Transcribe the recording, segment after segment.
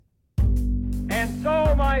And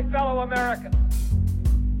so, my fellow Americans,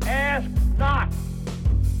 ask not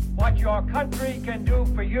what your country can do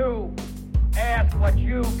for you. Ask what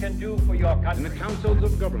you can do for your country. In the councils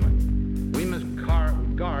of government, we must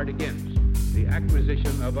guard against the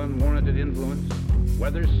acquisition of unwarranted influence,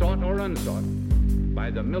 whether sought or unsought, by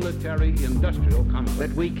the military-industrial complex.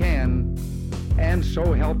 That we can, and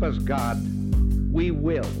so help us God, we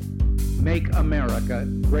will make America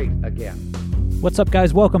great again. What's up,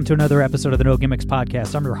 guys? Welcome to another episode of the No Gimmicks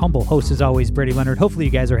Podcast. I'm your humble host, as always, Brady Leonard. Hopefully you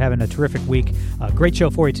guys are having a terrific week. Great show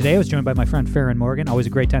for you today. I was joined by my friend Farahn Morgan. Always a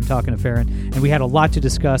great time talking to Farahn. And we had a lot to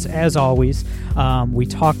discuss, as always. We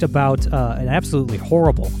talked about an absolutely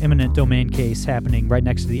horrible eminent domain case happening right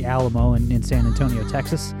next to the Alamo in San Antonio,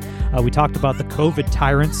 Texas. We talked about the COVID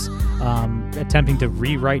tyrants attempting to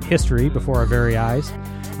rewrite history before our very eyes.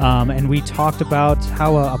 And we talked about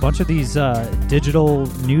how a bunch of these digital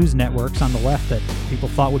news networks on the left that people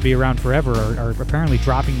thought would be around forever are apparently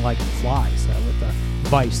dropping like flies with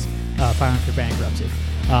Vice filing for bankruptcy.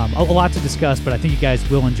 A lot to discuss, but I think you guys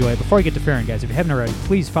will enjoy it. Before I get to Farahn, guys, if you haven't already,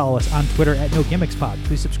 please follow us on Twitter at No Gimmicks Pod.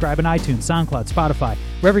 Please subscribe on iTunes, SoundCloud, Spotify,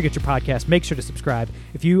 wherever you get your podcast. Make sure to subscribe.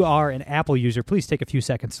 If you are an Apple user, please take a few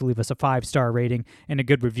seconds to leave us a 5-star rating and a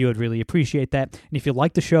good review. I'd really appreciate that. And if you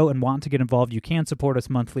like the show and want to get involved, you can support us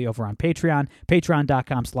monthly over on Patreon,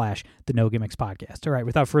 patreon.com/the No Gimmicks Podcast. All right,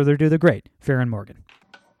 without further ado, the great Farahn Morgan.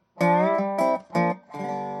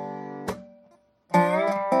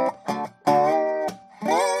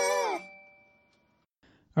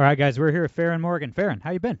 All right, guys, we're here with Farahn Morgan. Farahn,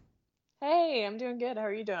 how you been? Hey, I'm doing good. How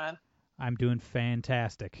are you doing? I'm doing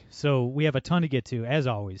fantastic. So we have a ton to get to, as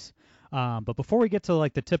always. But before we get to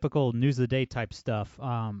like the typical news of the day type stuff,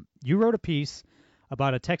 you wrote a piece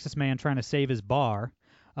about a Texas man trying to save his bar.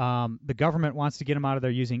 The government wants to get him out of there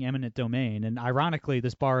using eminent domain, and ironically,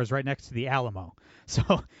 this bar is right next to the Alamo. So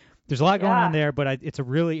there's a lot going on there, but it's a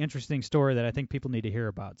really interesting story that I think people need to hear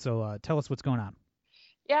about. So tell us what's going on.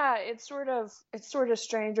 Yeah, it's sort of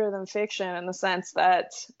stranger than fiction in the sense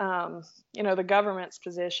that the government's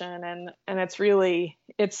position and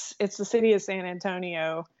it's the city of San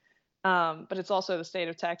Antonio, but it's also the state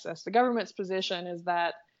of Texas. The government's position is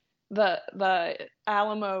that the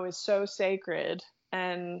Alamo is so sacred,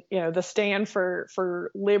 and the stand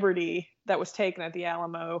for liberty that was taken at the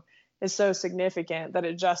Alamo is so significant that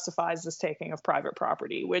it justifies this taking of private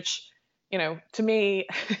property, which to me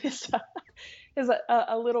is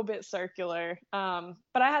a little bit circular.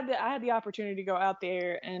 But I had the opportunity to go out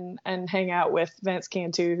there and hang out with Vince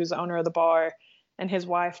Cantu, who's the owner of the bar, and his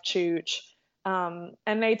wife Chooch. And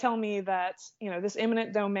they tell me that, this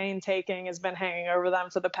eminent domain taking has been hanging over them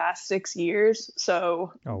for the past 6 years.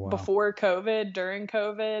 So Before COVID, during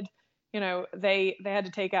COVID, they had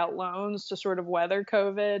to take out loans to sort of weather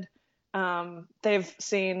COVID. They've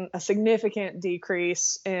seen a significant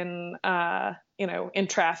decrease in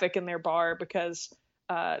traffic in their bar because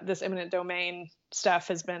this eminent domain stuff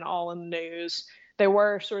has been all in the news. They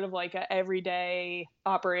were sort of like a everyday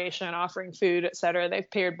operation offering food, et cetera.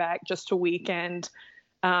 They've pared back just to weekend,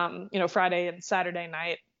 Friday and Saturday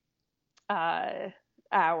night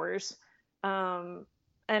hours.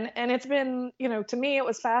 And it's been, to me, it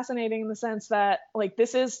was fascinating in the sense that like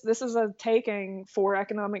this is a taking for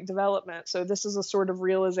economic development. So this is a sort of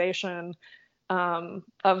realization of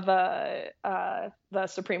the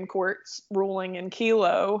Supreme Court's ruling in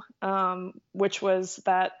Kelo, which was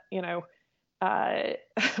that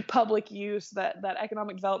public use, that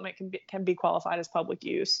economic development can be qualified as public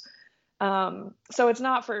use. So it's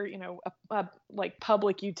not for a like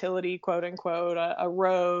public utility, quote unquote, a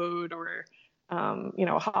road or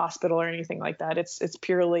a hospital or anything like that. It's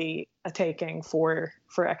purely a taking for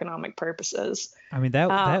economic purposes. I mean,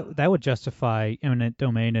 that would justify eminent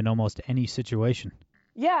domain in almost any situation.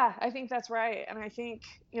 Yeah, I think that's right. And I think,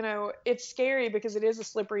 it's scary because it is a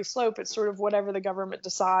slippery slope. It's sort of whatever the government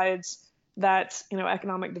decides that,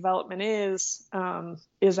 economic development is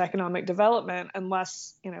economic development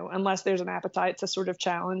unless there's an appetite to sort of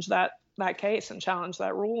challenge that case and challenge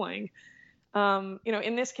that ruling.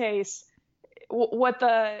 In this case, what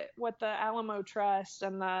the Alamo Trust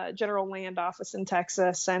and the General Land Office in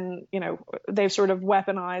Texas, and they've sort of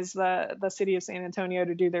weaponized the city of San Antonio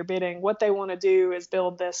to do their bidding. What they want to do is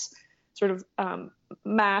build this sort of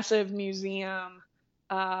massive museum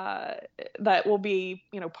that will be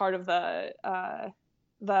part of the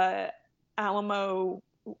Alamo,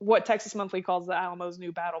 what Texas Monthly calls the Alamo's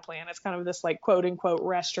new battle plan. It's kind of this like quote unquote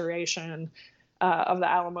restoration of the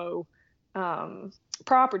Alamo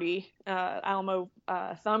property, Alamo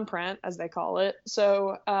thumbprint, as they call it.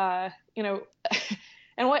 So, and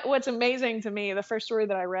what's amazing to me, the first story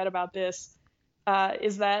that I read about this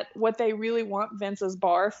is that what they really want Vince's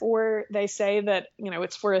bar for. They say that,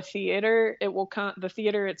 it's for a theater. It will come, the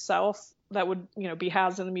theater itself that would, be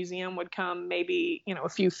housed in the museum would come maybe, a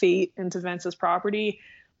few feet into Vince's property,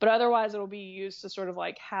 but otherwise it'll be used to sort of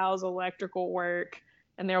like house electrical work,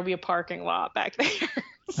 and there'll be a parking lot back there.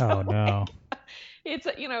 So, oh no. It's,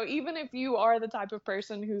 even if you are the type of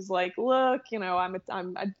person who's like, look, I'm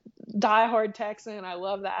a diehard Texan. I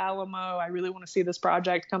love the Alamo. I really want to see this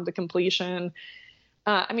project come to completion.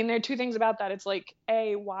 There are two things about that. It's like,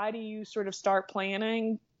 A, why do you sort of start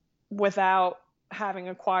planning without having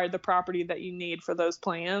acquired the property that you need for those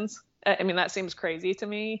plans? That seems crazy to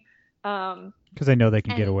me. Because they know they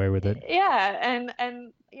can get away with it. Yeah.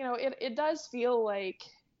 And it does feel like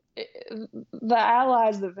the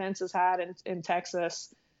allies that Vince has had in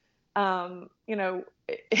Texas,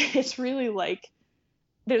 it's really like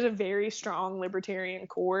there's a very strong libertarian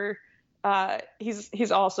core.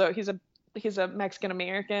 He's a Mexican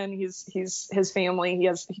American. He's his family.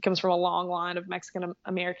 He comes from a long line of Mexican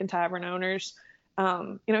American tavern owners.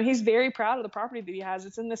 He's very proud of the property that he has.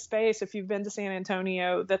 It's in this space. If you've been to San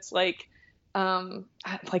Antonio, that's like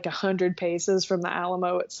 100 paces from the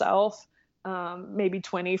Alamo itself. Maybe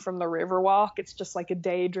 20 from the Riverwalk. It's just like a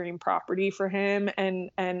daydream property for him.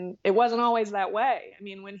 And it wasn't always that way.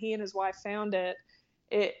 When he and his wife found it,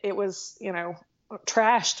 it was,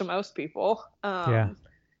 trash to most people.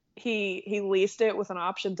 He leased it with an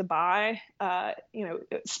option to buy,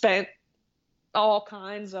 spent all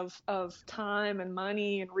kinds of time and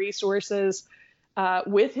money and resources,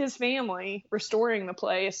 with his family, restoring the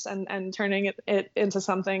place and turning it into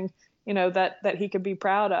something, that he could be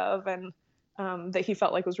proud of, and that he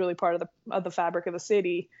felt like was really part of the fabric of the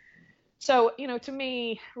city. So, to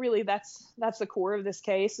me, really, that's the core of this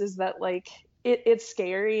case, is that like it's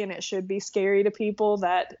scary, and it should be scary to people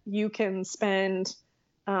that you can spend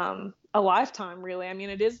a lifetime, really.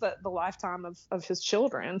 It is the lifetime of his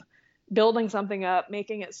children, building something up,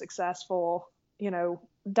 making it successful,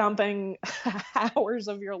 dumping hours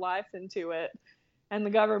of your life into it, and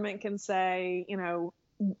the government can say,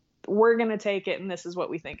 we're going to take it, and this is what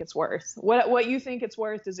we think it's worth. What you think it's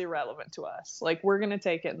worth is irrelevant to us. Like, we're going to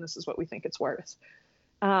take it, and this is what we think it's worth.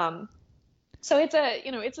 So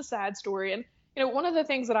it's a sad story. And, one of the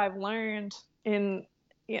things that I've learned in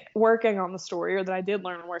working on the story, or that I did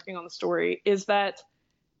learn working on the story, is that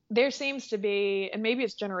there seems to be, and maybe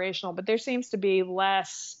it's generational, but there seems to be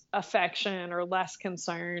less affection or less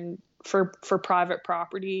concern for private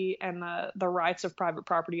property and the rights of private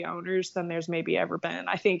property owners than there's maybe ever been.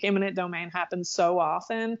 I think eminent domain happens so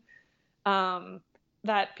often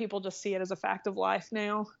that people just see it as a fact of life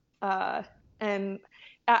now. And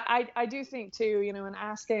I do think too, in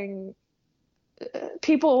asking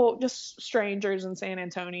people, just strangers in San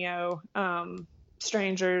Antonio,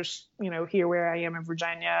 strangers, here where I am in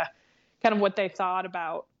Virginia, kind of what they thought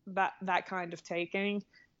about that kind of taking.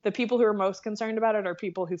 The people who are most concerned about it are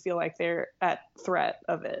people who feel like they're at threat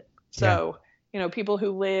of it. So, people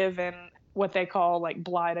who live in what they call like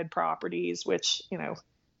blighted properties, which,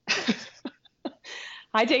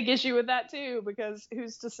 I take issue with that too, because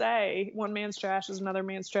who's to say one man's trash is another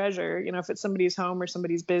man's treasure? If it's somebody's home or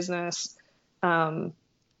somebody's business, and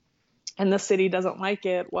the city doesn't like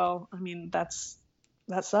it, well, that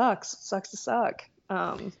sucks to suck.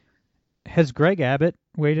 Has Greg Abbott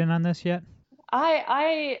weighed in on this yet?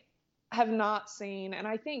 I have not seen, and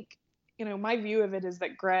I think, my view of it is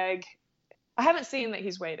that I haven't seen that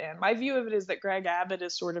he's weighed in. My view of it is that Greg Abbott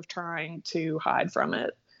is sort of trying to hide from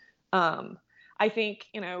it. I think,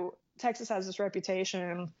 Texas has this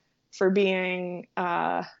reputation for being,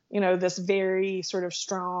 this very sort of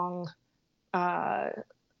strong,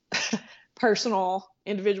 personal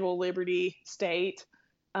individual liberty state,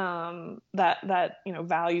 that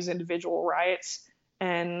values individual rights.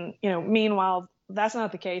 And, meanwhile, that's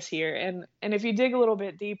not the case here. And if you dig a little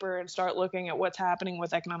bit deeper and start looking at what's happening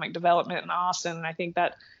with economic development in Austin, and I think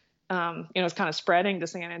that, it's kind of spreading to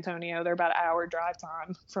San Antonio. They're about an hour drive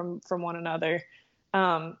time from one another.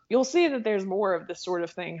 You'll see that there's more of this sort of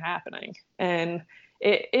thing happening. And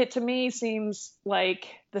it to me seems like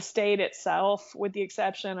the state itself, with the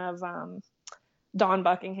exception of Dawn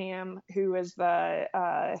Buckingham, who is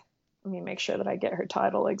let me make sure that I get her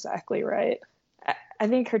title exactly right. I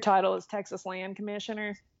think her title is Texas Land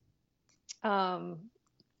Commissioner.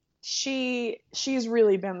 She's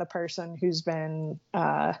really been the person who's been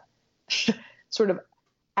sort of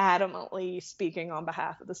adamantly speaking on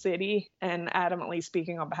behalf of the city and adamantly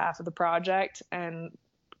speaking on behalf of the project, and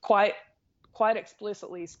quite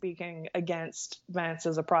explicitly speaking against Vance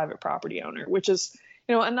as a private property owner, which is,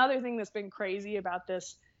 another thing that's been crazy about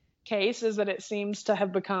this case is that it seems to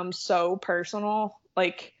have become so personal.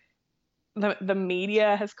 Like the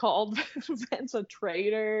media has called Vince a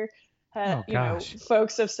traitor.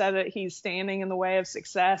 Folks have said that he's standing in the way of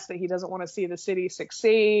success, that he doesn't want to see the city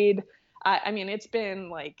succeed. I mean, it's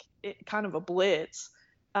been kind of a blitz.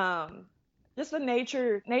 Just the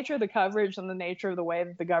nature of the coverage and the nature of the way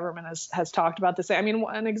that the government has talked about this. I mean,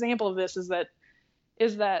 an example of this is that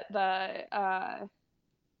the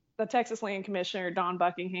Texas Land Commissioner, Don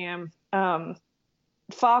Buckingham,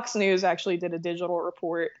 Fox News actually did a digital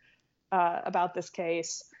report about this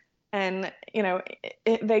case. And,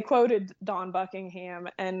 they quoted Don Buckingham,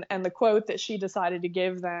 and the quote that she decided to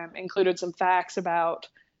give them included some facts about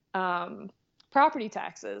property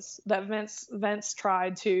taxes that Vince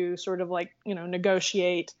tried to sort of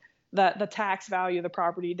negotiate the tax value of the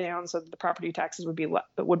property down so that the property taxes would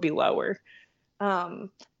be lower.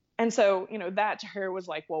 And so, that to her was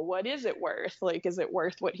like, well, what is it worth? Like, is it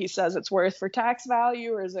worth what he says it's worth for tax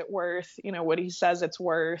value, or is it worth, what he says it's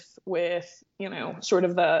worth with, sort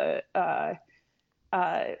of the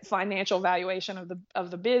financial valuation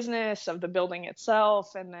of the business, of the building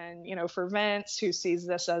itself? And then, for Vince, who sees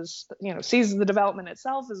this as, sees the development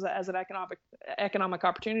itself as an economic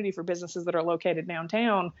opportunity for businesses that are located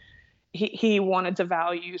downtown, he wanted to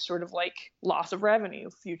value sort of like loss of revenue,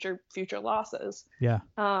 future losses. Yeah.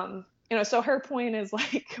 So her point is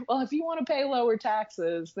like, well, if you want to pay lower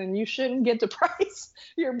taxes, then you shouldn't get to price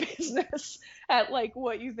your business at like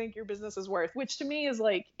what you think your business is worth, which to me is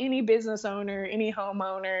like any business owner, any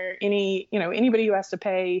homeowner, anybody who has to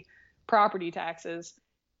pay property taxes.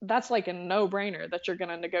 That's like a no-brainer that you're going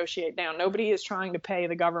to negotiate down. Nobody is trying to pay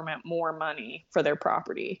the government more money for their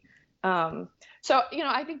property. So,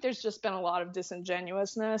 I think there's just been a lot of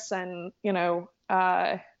disingenuousness and,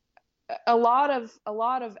 a lot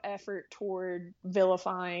of effort toward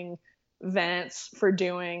vilifying Vince for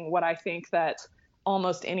doing what I think that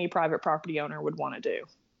almost any private property owner would want to do.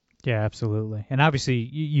 Yeah, absolutely. And obviously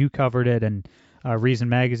you covered it, and Reason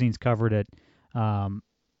Magazine's covered it. I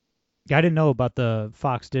didn't know about the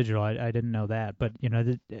Fox Digital. I didn't know that. But,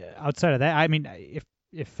 outside of that, I mean,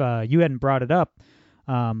 if you hadn't brought it up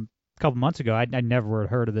a couple months ago, I'd never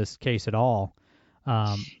heard of this case at all.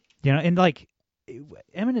 And like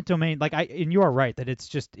eminent domain, and you are right that it's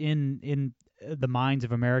just in the minds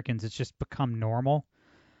of Americans, it's just become normal.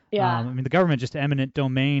 Yeah. I mean, the government just eminent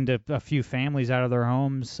domained a few families out of their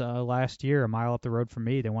homes last year, a mile up the road from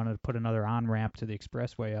me. They wanted to put another on-ramp to the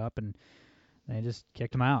expressway up, and they just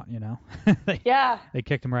kicked them out, They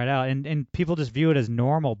kicked them right out. And people just view it as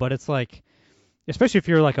normal, but it's like, especially if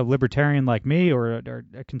you're like a libertarian like me, or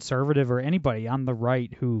a conservative, or anybody on the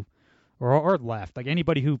right or left, like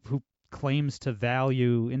anybody who claims to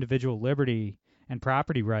value individual liberty and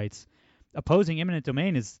property rights, opposing eminent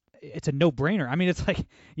domain it's a no-brainer. I mean, it's like,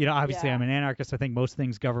 obviously I'm an anarchist. I think most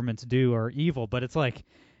things governments do are evil, but it's like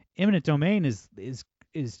eminent domain is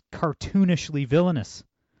cartoonishly villainous.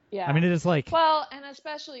 Yeah. I mean, it is like, well, and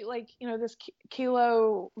especially like, this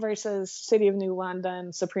Kelo versus City of New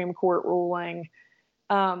London Supreme Court ruling.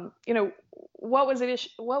 What was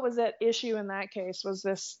at issue in that case was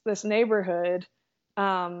this neighborhood,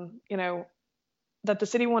 that the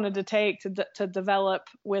city wanted to take to develop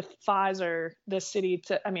with Pfizer, this city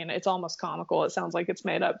it's almost comical. It sounds like it's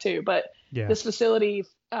made up too, but this facility,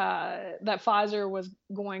 that Pfizer was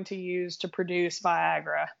going to use to produce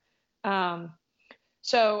Viagra.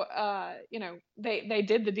 So, they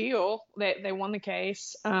did the deal. They won the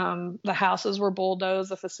case. The houses were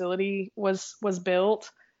bulldozed. The facility was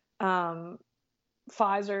built.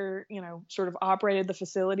 Pfizer, sort of operated the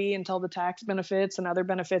facility until the tax benefits and other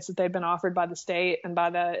benefits that they'd been offered by the state and by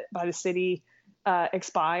the city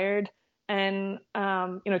expired. And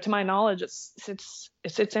to my knowledge,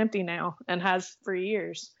 it's empty now and has for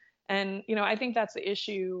years. And I think that's the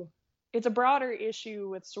issue. It's a broader issue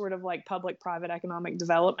with sort of like public-private economic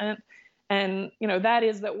development. And, that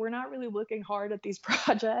is that we're not really looking hard at these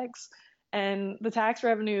projects and the tax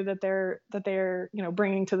revenue that they're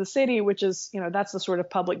bringing to the city, which is, that's the sort of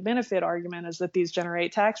public benefit argument, is that these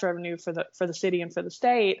generate tax revenue for the city and for the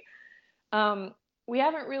state. We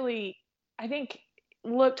haven't really, I think,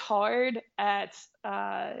 looked hard at,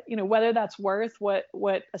 whether that's worth what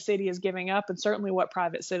a city is giving up, and certainly what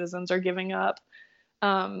private citizens are giving up.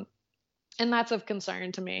 And that's of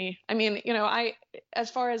concern to me. I mean, as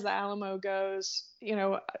far as the Alamo goes,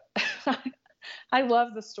 I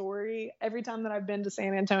love the story. Every time that I've been to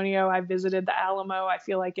San Antonio, I visited the Alamo. I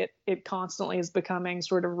feel like it constantly is becoming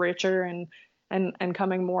sort of richer and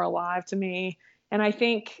coming more alive to me. And I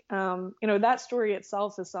think, that story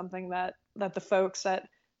itself is something that the folks at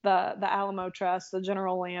the Alamo Trust, the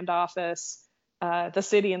General Land Office, the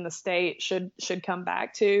city and the state should come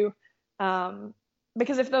back to.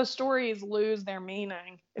 Because if those stories lose their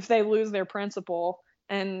meaning, if they lose their principle,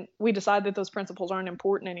 and we decide that those principles aren't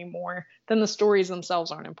important anymore, then the stories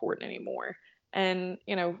themselves aren't important anymore. And,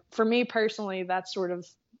 for me personally, that's sort of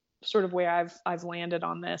where I've landed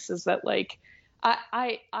on this, is that like,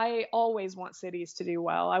 I always want cities to do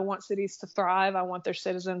well. I want cities to thrive. I want their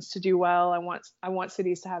citizens to do well. I want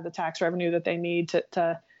cities to have the tax revenue that they need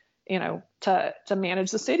to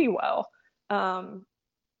manage the city well.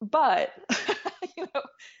 But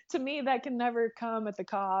to me, that can never come at the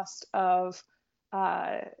cost of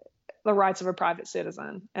the rights of a private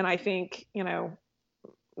citizen. And I think,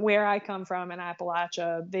 where I come from in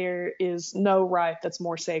Appalachia, there is no right that's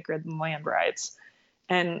more sacred than land rights.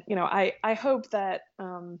 And, I hope that,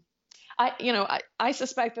 I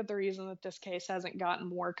suspect that the reason that this case hasn't gotten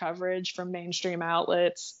more coverage from mainstream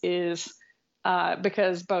outlets is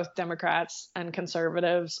because both Democrats and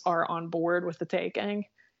conservatives are on board with the taking.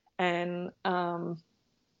 And,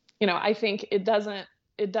 I think it doesn't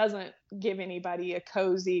give anybody a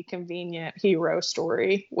cozy, convenient hero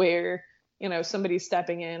story where, somebody's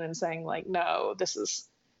stepping in and saying like, no, this is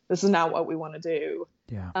not what we want to do.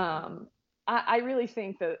 Yeah. I really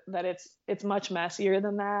think that it's much messier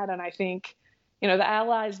than that. And I think, the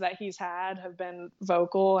allies that he's had have been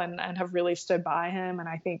vocal and have really stood by him. And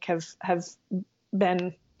I think have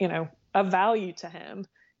been, of value to him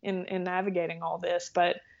in navigating all this.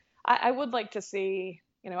 But I would like to see,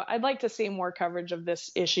 I'd like to see more coverage of this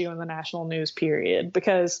issue in the national news, period,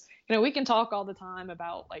 because, we can talk all the time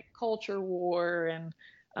about like culture war and,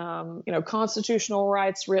 constitutional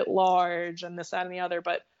rights writ large and this, that, and the other.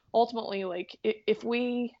 But ultimately, like if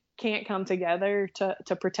we can't come together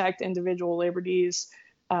to protect individual liberties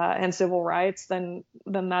and civil rights, then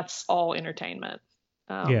that's all entertainment.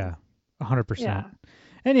 Yeah, 100%. Yeah.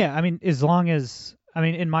 And yeah, I mean,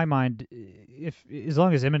 in my mind, as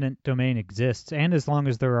long as eminent domain exists and as long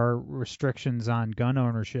as there are restrictions on gun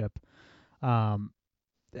ownership,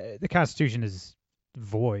 the Constitution is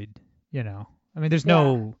void, I mean, there's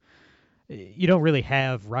you don't really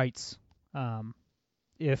have rights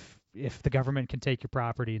if the government can take your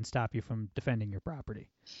property and stop you from defending your property.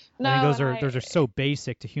 No, I think those are so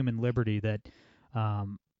basic to human liberty that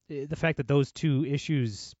the fact that those two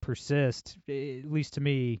issues persist, at least to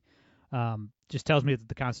me, just tells me that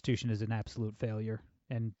the Constitution is an absolute failure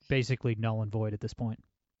and basically null and void at this point.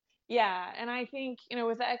 Yeah, and I think,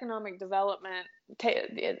 with the economic development,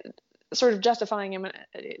 sort of justifying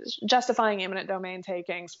eminent domain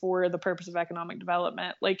takings for the purpose of economic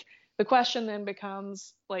development, like the question then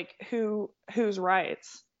becomes like whose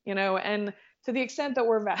rights, and to the extent that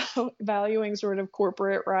we're valuing sort of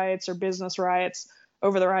corporate rights or business rights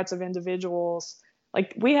over the rights of individuals,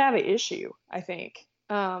 like we have an issue, I think.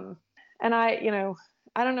 And I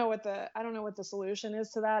don't know what the solution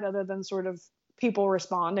is to that other than sort of people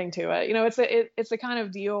responding to it. It's the kind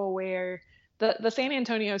of deal where the San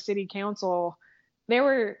Antonio City Council, there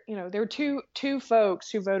were two folks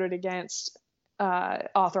who voted against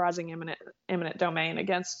authorizing eminent domain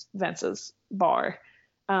against Vince's bar.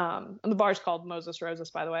 And the bar's called Moses Rosas,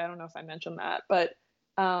 by the way. I don't know if I mentioned that, but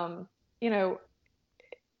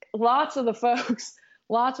lots of the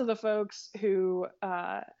folks who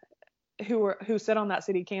sit on that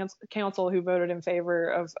city council who voted in favor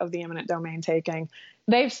of the eminent domain taking,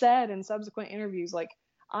 they've said in subsequent interviews, like,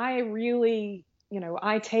 I really,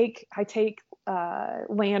 I take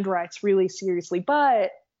land rights really seriously,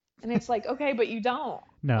 and it's like, okay, but you don't.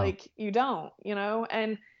 No. Like, you don't,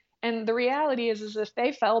 and the reality is if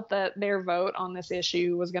they felt that their vote on this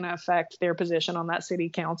issue was going to affect their position on that city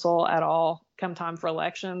council at all come time for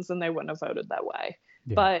elections, then they wouldn't have voted that way.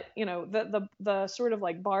 Yeah. But, the sort of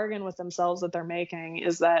like bargain with themselves that they're making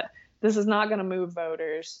is that this is not going to move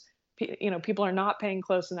voters. People are not paying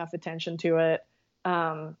close enough attention to it.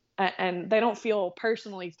 And they don't feel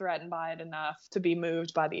personally threatened by it enough to be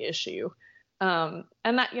moved by the issue. And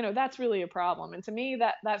that, that's really a problem. And to me,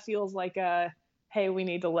 that feels like a, hey, we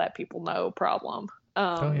need to let people know problem.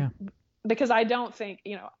 Because I don't think,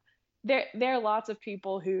 there are lots of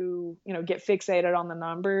people who, get fixated on the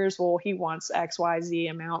numbers. Well, he wants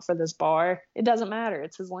XYZ amount for this bar. It doesn't matter.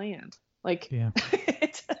 It's his land. Like, yeah.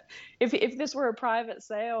 If this were a private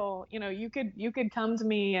sale, you could come to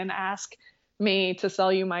me and ask me to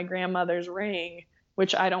sell you my grandmother's ring,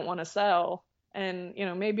 which I don't want to sell. And,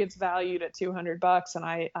 maybe it's valued at $200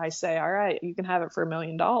 and I say, all right, you can have it for $1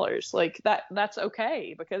 million. Like that's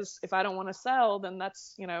okay. Because if I don't want to sell, then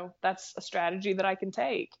that's a strategy that I can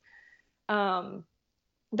take.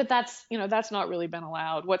 But that's not really been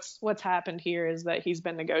allowed. What's happened here is that he's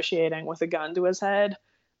been negotiating with a gun to his head.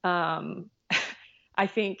 I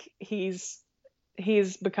think he's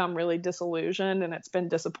become really disillusioned, and it's been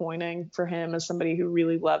disappointing for him as somebody who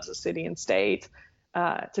really loves the city and state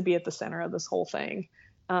to be at the center of this whole thing.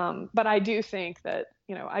 But I do think that,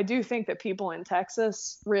 people in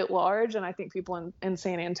Texas writ large, and I think people in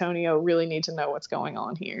San Antonio really need to know what's going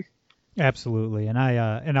on here. Absolutely, and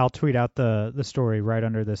I'll tweet out the story right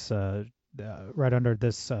under this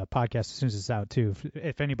podcast as soon as it's out too.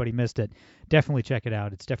 If anybody missed it, definitely check it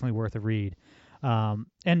out. It's definitely worth a read.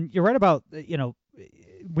 And you're right about,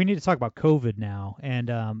 we need to talk about COVID now, and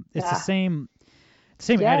it's the same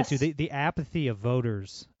Yes. attitude, the apathy of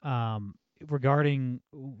voters regarding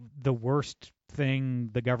the worst thing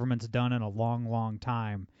the government's done in a long, long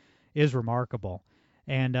time is remarkable.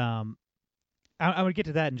 And I'm going to get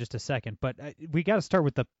to that in just a second, but we got to start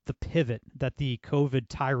with the pivot that the COVID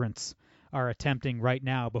tyrants are attempting right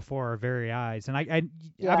now before our very eyes. And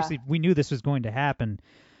obviously we knew this was going to happen.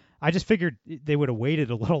 I just figured they would have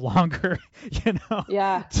waited a little longer,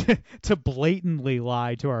 to blatantly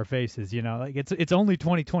lie to our faces. Like it's only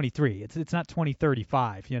 2023. It's not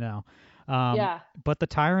 2035. But the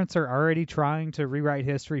tyrants are already trying to rewrite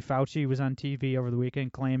history. Fauci was on TV over the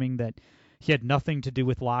weekend claiming that he had nothing to do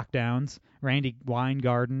with lockdowns. Randy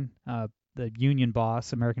Weingarten, the union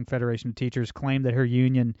boss, American Federation of Teachers, claimed that her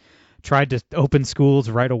union tried to open schools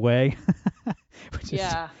right away, which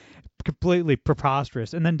is completely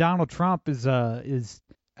preposterous. And then Donald Trump is he's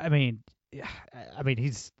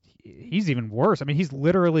even worse. I mean, he's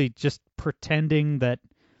literally just pretending that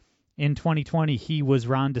in 2020 he was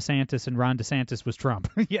Ron DeSantis and Ron DeSantis was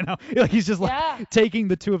Trump. Like he's just taking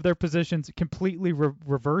the two of their positions, completely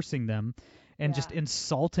reversing them, and just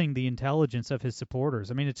insulting the intelligence of his supporters.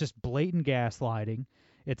 I mean, it's just blatant gaslighting.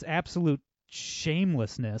 It's absolute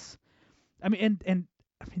shamelessness. I mean, and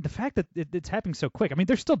the fact that it's happening so quick. I mean,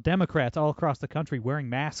 there's still Democrats all across the country wearing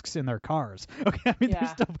masks in their cars. Okay, I mean,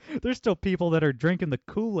 there's still people that are drinking the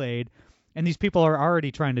Kool-Aid, and these people are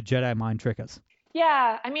already trying to Jedi mind trick us.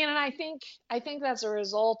 Yeah, I mean, and I think that's a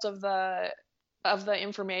result of the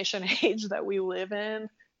information age that we live in,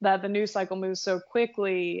 that the news cycle moves so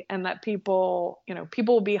quickly, and that people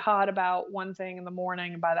will be hot about one thing in the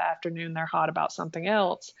morning, and by the afternoon they're hot about something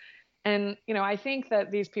else. And, I think that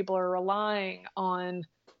these people are relying on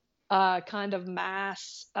kind of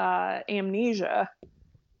mass amnesia.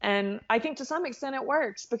 And I think to some extent it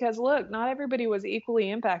works because, look, not everybody was equally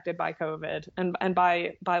impacted by COVID and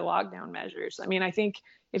by lockdown measures. I mean, I think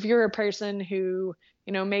if you're a person who,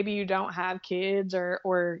 maybe you don't have kids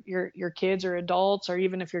or your kids are adults, or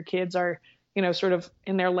even if your kids are, sort of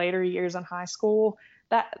in their later years in high school,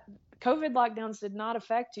 that COVID lockdowns did not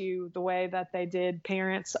affect you the way that they did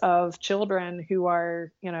parents of children who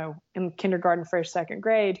are, in kindergarten, first, second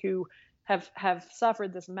grade, who have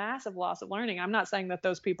suffered this massive loss of learning. I'm not saying that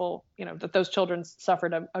those people, that those children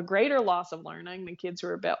suffered a greater loss of learning than kids who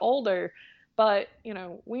are a bit older. But,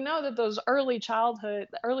 we know that those early childhood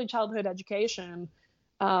education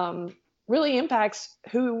really impacts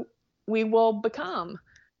who we will become.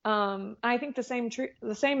 I think the same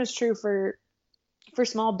is true for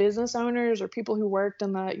small business owners or people who worked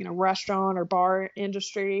in the restaurant or bar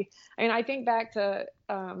industry. I mean, I think back to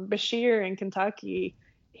Bashir in Kentucky.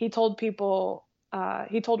 He told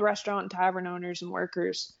restaurant and tavern owners and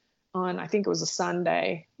workers on, I think it was a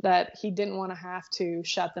Sunday, that he didn't want to have to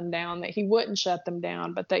shut them down, that he wouldn't shut them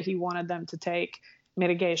down, but that he wanted them to take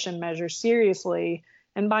mitigation measures seriously.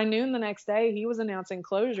 And by noon the next day, he was announcing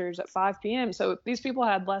closures at 5 p.m. So these people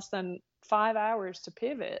had less than 5 hours to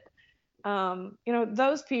pivot.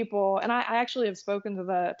 Those people, and I actually have spoken to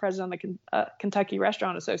the president of the Kentucky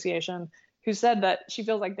Restaurant Association, who said that she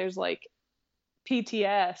feels like there's like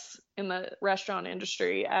PTS in the restaurant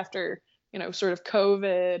industry after, sort of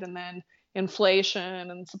COVID and then inflation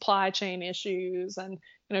and supply chain issues and,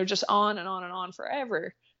 just on and on and on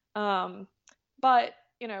forever. But,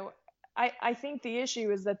 I think the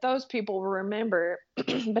issue is that those people will remember,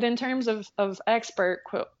 but in terms of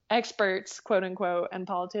experts, quote unquote, and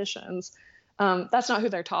politicians, that's not who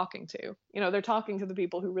they're talking to. They're talking to the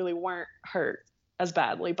people who really weren't hurt as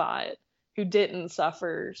badly by it, who didn't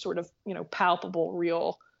suffer sort of, palpable,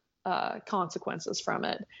 real consequences from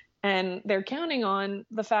it. And they're counting on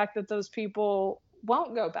the fact that those people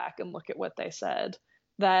won't go back and look at what they said,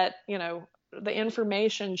 that, the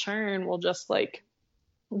information churn will just like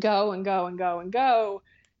go and go and go and go,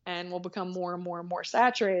 and will become more and more and more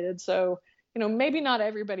saturated. So, maybe not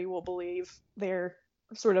everybody will believe their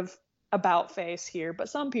sort of about face here, but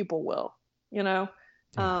some people will, and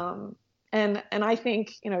I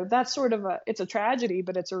think, that's sort of it's a tragedy,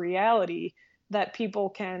 but it's a reality that people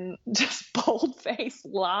can just bold-faced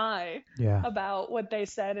lie about what they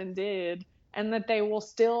said and did and that they will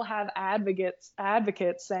still have advocates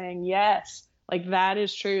saying, yes, like that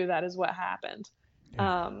is true, that is what happened.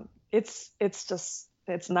 Yeah. It's nuts.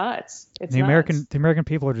 It's the nuts. American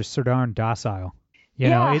people are just so darn docile.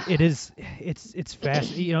 It's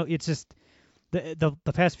fast. It's just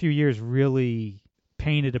the past few years really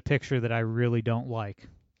painted a picture that I really don't like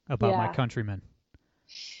about my countrymen.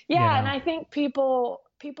 Yeah, and I think people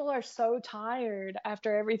are so tired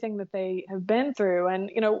after everything that they have been through. And,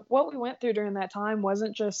 what we went through during that time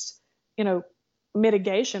wasn't just,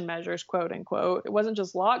 mitigation measures, quote unquote. It wasn't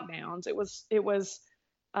just lockdowns. It was it was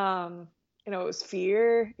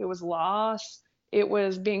fear, it was loss, it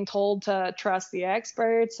was being told to trust the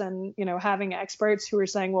experts, and, having experts who were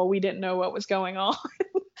saying, well, we didn't know what was going on,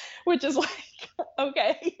 which is like,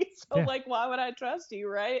 okay, so like, why would I trust you,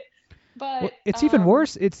 right? But it's even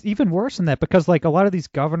worse. It's even worse than that, because like a lot of these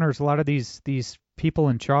governors, a lot of these people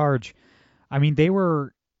in charge, I mean, they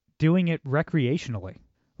were doing it recreationally.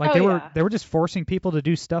 Like they were just forcing people to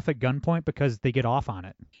do stuff at gunpoint because they get off on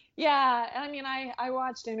it. Yeah, I mean, I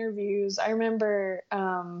watched interviews. I remember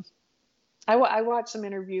I watched some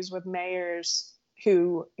interviews with mayors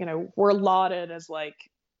who, were lauded as like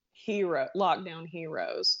lockdown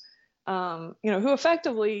heroes, who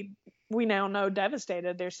effectively, we now know,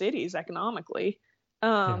 devastated their cities economically.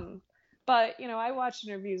 But, I watched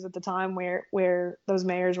interviews at the time where those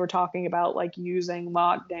mayors were talking about like using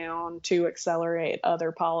lockdown to accelerate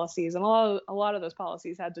other policies. And a lot of those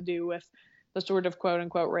policies had to do with the sort of quote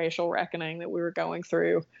unquote racial reckoning that we were going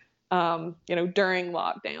through, during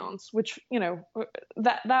lockdowns, which,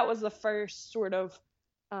 that was the first sort of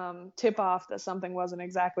tip off that something wasn't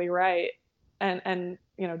exactly right. And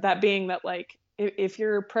that being that, like, if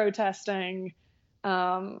you're protesting,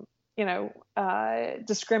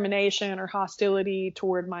 discrimination or hostility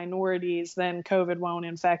toward minorities, then COVID won't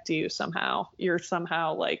infect you somehow. You're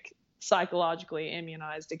somehow like psychologically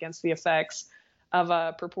immunized against the effects of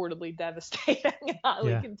a purportedly devastating and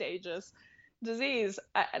highly contagious disease.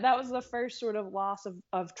 That was the first sort of loss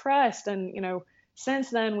of trust. And, since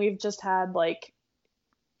then we've just had like,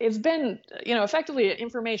 it's been, effectively an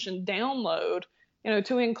information download,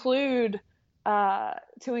 to include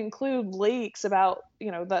leaks about,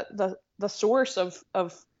 the source of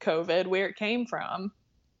COVID, where it came from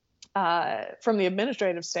the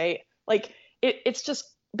administrative state. Like it's just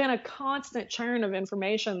been a constant churn of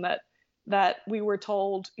information that we were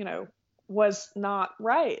told, was not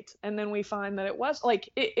right. And then we find that it was. Like,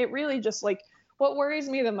 it really just, like, what worries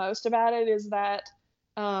me the most about it is that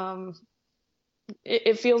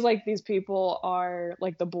it feels like these people are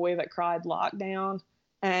like the boy that cried lockdown.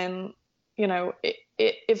 And,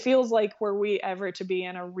 it feels like, were we ever to be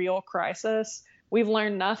in a real crisis, we've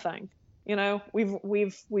learned nothing.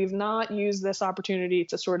 We've not used this opportunity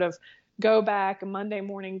to sort of go back, a Monday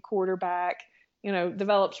morning quarterback,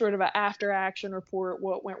 develop sort of an after action report.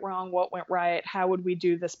 What went wrong? What went right? How would we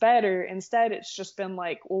do this better? Instead, it's just been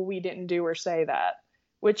like, well, we didn't do or say that,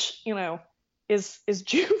 which, is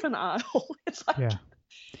juvenile. It's like,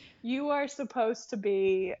 you are supposed to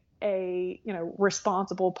be a,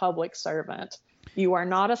 responsible public servant. You are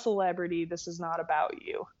not a celebrity. This is not about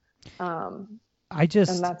you.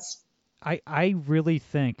 I really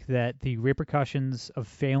think that the repercussions of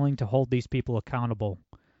failing to hold these people accountable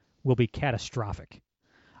will be catastrophic.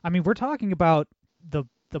 I mean, we're talking about the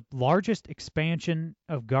largest expansion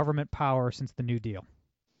of government power since the New Deal.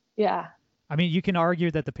 Yeah. I mean, you can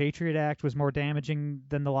argue that the Patriot Act was more damaging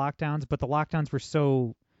than the lockdowns, but the lockdowns were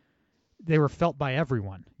they were felt by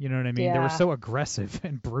everyone. You know what I mean? Yeah. They were so aggressive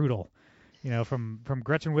and brutal. From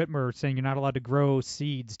Gretchen Whitmer saying you're not allowed to grow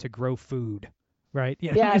seeds to grow food, right?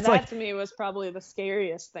 Yeah, that to me was probably the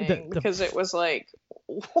scariest thing, because it was like,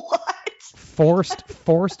 what? Forced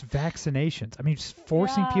vaccinations. I mean, just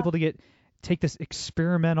forcing people to take this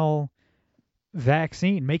experimental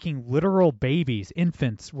vaccine, making literal babies,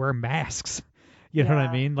 infants, wear masks. You know what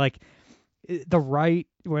I mean? Like, the right,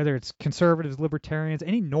 whether it's conservatives, libertarians,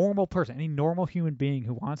 any normal person, any normal human being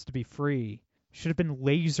who wants to be free, should have been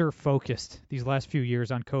laser focused these last few years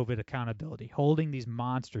on COVID accountability, holding these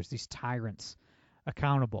monsters, these tyrants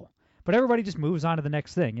accountable. But everybody just moves on to the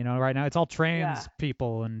next thing. Right now it's all trans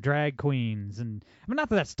people and drag queens. And I mean, not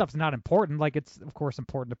that stuff's not important. Like, it's, of course,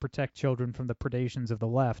 important to protect children from the predations of the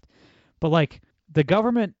left. But, like, the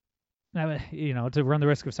government, to run the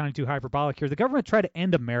risk of sounding too hyperbolic here, the government tried to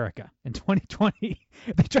end America in 2020.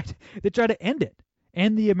 They tried to end it,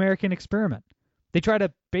 end the American experiment. They try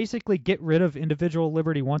to basically get rid of individual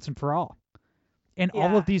liberty once and for all. And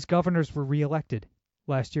all of these governors were reelected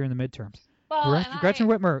last year in the midterms. Well, Gretchen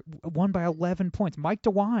Whitmer won by 11 points. Mike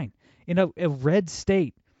DeWine in a red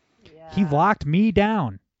state. He locked me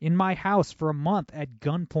down in my house for a month at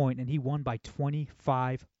gunpoint, and he won by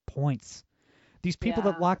 25 points. These people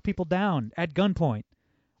that lock people down at gunpoint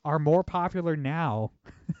are more popular now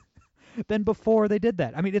than before they did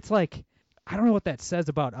that. I mean, it's like, I don't know what that says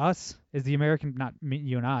about us as the American, not me,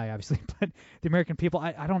 you and I, obviously, but the American people.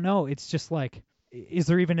 I don't know. It's just like, is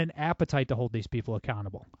there even an appetite to hold these people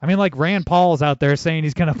accountable? I mean, like Rand Paul's out there saying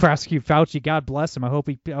he's going to prosecute Fauci. God bless him. I hope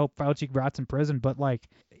Fauci rots in prison. But like,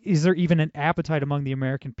 is there even an appetite among the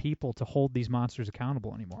American people to hold these monsters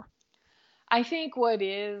accountable anymore? I think what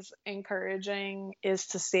is encouraging is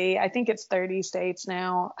to see, I think it's 30 states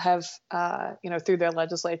now have, through their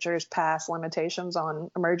legislatures passed limitations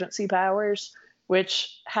on emergency powers,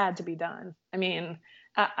 which had to be done. I mean,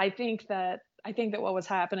 I think that what was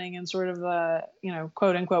happening in sort of the,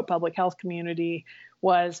 quote unquote public health community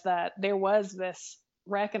was that there was this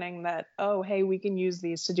reckoning that, oh, hey, we can use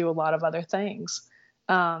these to do a lot of other things.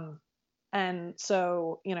 And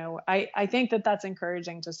so, I think that that's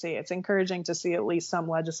encouraging to see. It's encouraging to see at least some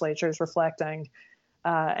legislatures reflecting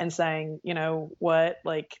and saying, what,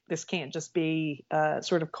 like, this can't just be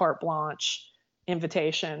sort of carte blanche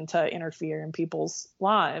invitation to interfere in people's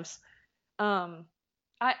lives.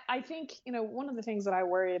 I think, one of the things that I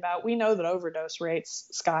worry about, we know that overdose rates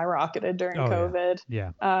skyrocketed during COVID.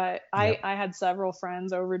 Yeah. I had several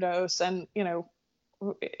friends overdose, and,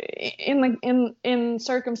 in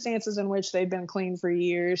circumstances in which they'd been clean for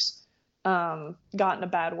years, got in a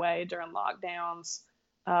bad way during lockdowns,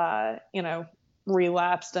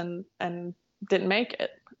 relapsed and didn't make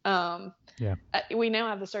it. We now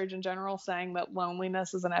have the Surgeon General saying that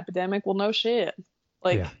loneliness is an epidemic. Well, no shit.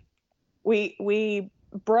 Like, we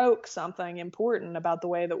broke something important about the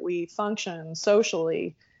way that we function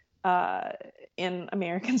socially in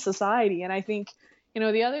American society. And I think,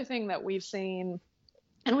 the other thing that we've seen,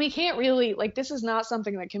 and we can't really, like, this is not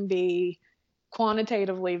something that can be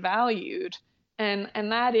quantitatively valued. And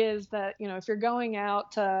that is that, if you're going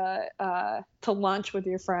out to lunch with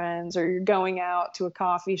your friends, or you're going out to a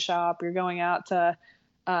coffee shop, you're going out to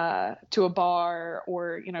a bar,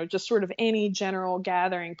 or, just sort of any general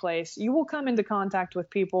gathering place, you will come into contact with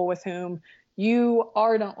people with whom you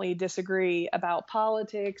ardently disagree about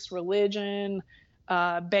politics, religion,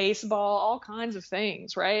 baseball, all kinds of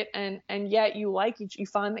things, right? And yet you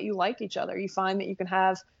find that you like each other. You find that you can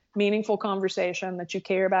have meaningful conversation, that you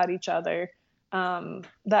care about each other,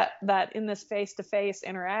 that in this face-to-face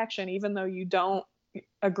interaction, even though you don't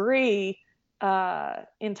agree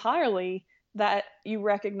entirely, that you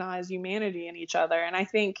recognize humanity in each other. And I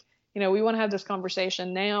think, we want to have this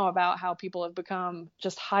conversation now about how people have become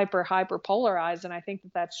just hyper polarized. And I think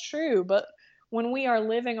that that's true. But when we are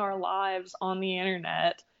living our lives on the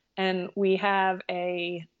internet, and we have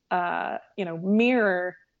a,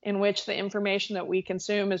 mirror in which the information that we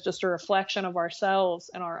consume is just a reflection of ourselves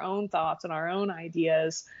and our own thoughts and our own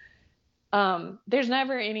ideas, there's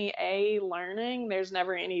never any A, learning. There's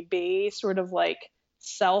never any B, sort of like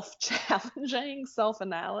self-challenging,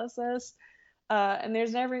 self-analysis. And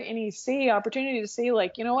there's never any C, opportunity to see,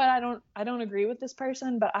 like, what, I don't agree with this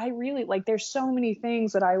person, but I really, like, there's so many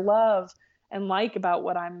things that I love and like about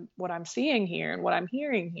what I'm seeing here and what I'm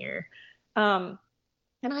hearing here. And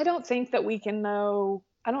I don't think that we can know,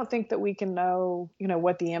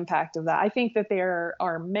 what the impact of that. I think that there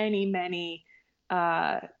are many, many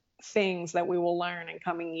things that we will learn in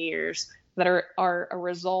coming years that are a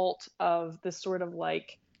result of this sort of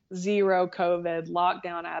like zero COVID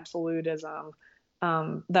lockdown absolutism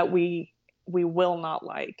that we will not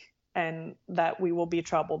like, and that we will be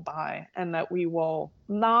troubled by, and that we will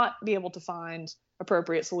not be able to find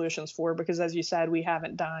appropriate solutions for, because, as you said, we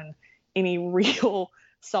haven't done any real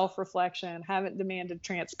self-reflection, haven't demanded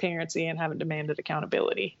transparency, and haven't demanded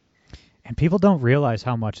accountability. And people don't realize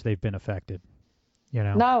how much they've been affected.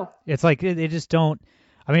 No. It's like they just don't.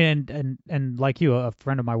 I mean, and like you, a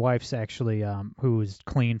friend of my wife's actually, who was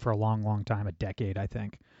clean for a long, long time, a decade, I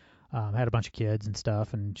think, had a bunch of kids and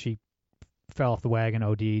stuff, and she fell off the wagon,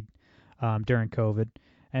 OD'd during COVID.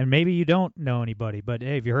 And maybe you don't know anybody, but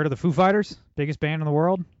hey, have you heard of the Foo Fighters? Biggest band in the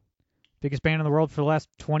world? Biggest band in the world for the last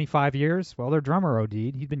 25 years? Well, their drummer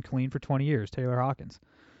OD'd. He'd been clean for 20 years, Taylor Hawkins.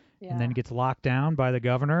 Yeah. And then gets locked down by the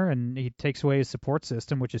governor, and he takes away his support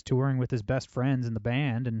system, which is touring with his best friends in the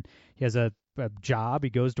band, and he has a job.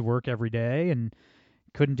 He goes to work every day, and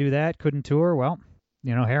couldn't do that, couldn't tour. Well,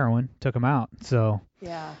 heroin took him out. So,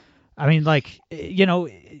 yeah. I mean, like,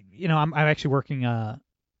 I'm actually working on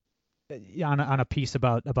a piece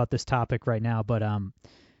about this topic right now, but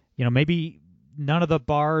maybe none of the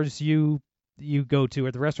bars you go to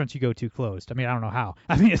or the restaurants you go to closed. I mean, I don't know how.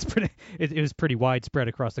 I mean, it was pretty widespread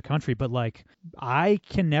across the country, but like, I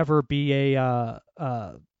can never be a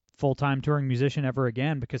full-time touring musician ever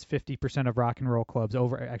again because 50% of rock and roll clubs,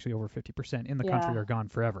 over 50% in the country, are gone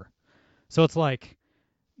forever. So it's like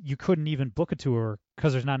you couldn't even book a tour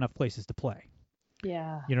because there's not enough places to play.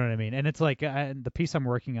 Yeah. You know what I mean? And it's like the piece I'm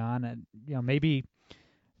working on, and maybe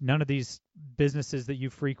none of these businesses that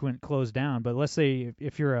you frequent close down, but let's say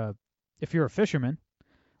if you're a fisherman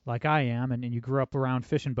like I am, and you grew up around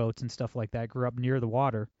fishing boats and stuff like that, grew up near the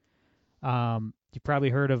water, you probably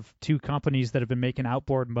heard of two companies that have been making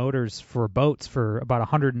outboard motors for boats for about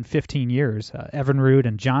 115 years, Evinrude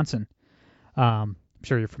and Johnson. I'm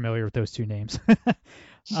sure you're familiar with those two names.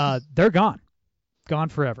 They're gone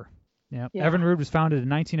forever. Yeah. Evinrude was founded in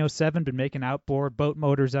 1907, been making outboard boat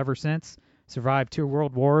motors ever since. Survived 2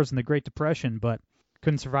 world wars and the Great Depression, but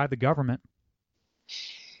couldn't survive the government.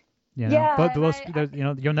 But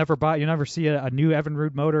you'll never see a new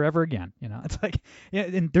Evinrude motor ever again. It's like,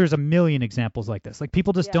 and there's a million examples like this. Like,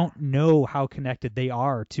 people just don't know how connected they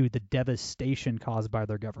are to the devastation caused by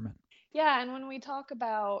their government. Yeah, and when we talk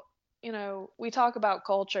about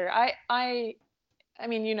culture, I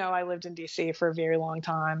mean, I lived in DC for a very long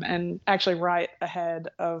time, and actually right ahead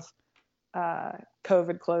of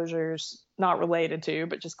COVID closures, not related to,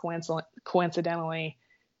 but just coincidentally,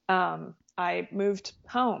 I moved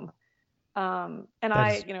home.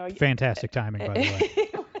 Fantastic timing, by the way.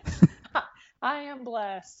 I am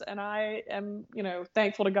blessed, and I am,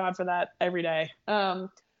 thankful to God for that every day. But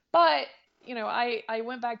I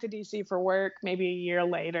went back to DC for work maybe a year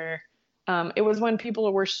later. It was when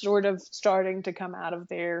people were sort of starting to come out of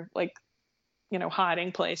their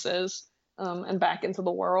hiding places, and back into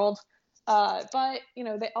the world. But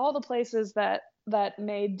all the places that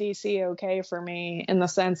made DC okay for me, in the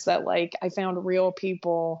sense that I found real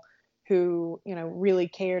people who, really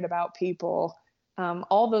cared about people.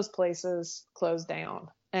 All those places closed down.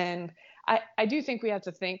 And I do think we have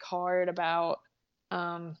to think hard about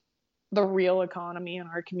the real economy in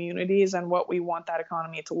our communities and what we want that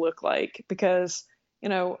economy to look like. Because,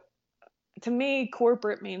 to me,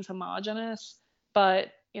 corporate means homogenous,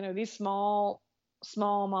 but, these small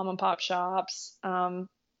mom and pop shops,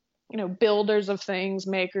 builders of things,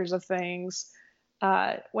 makers of things,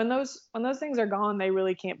 when those things are gone, they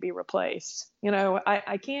really can't be replaced.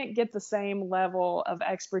 I can't get the same level of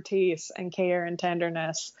expertise and care and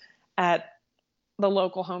tenderness at the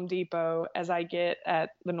local Home Depot as I get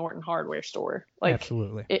at the Norton hardware store.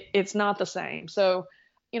 Absolutely. It's not the same. So,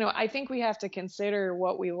 I think we have to consider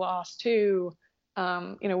what we lost too,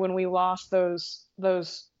 when we lost those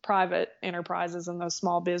private enterprises and those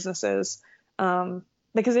small businesses,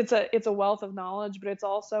 because it's a wealth of knowledge, but it's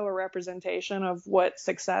also a representation of what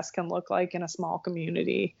success can look like in a small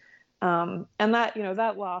community. And that,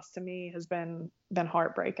 that loss to me has been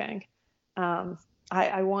heartbreaking.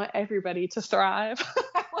 I want everybody to thrive.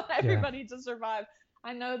 I want everybody to survive.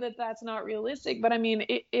 I know that that's not realistic, but I mean,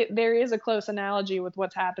 there is a close analogy with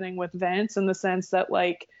what's happening with Vince, in the sense that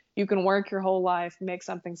you can work your whole life, make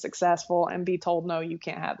something successful, and be told, no, you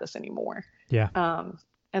can't have this anymore. Yeah.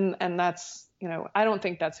 And that's, I don't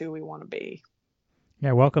think that's who we want to be.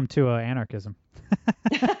 Yeah. Welcome to anarchism.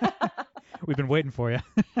 We've been waiting for you.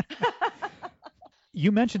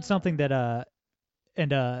 You mentioned something that,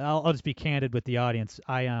 and I'll just be candid with the audience.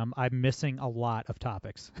 I'm missing a lot of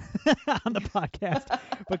topics on the podcast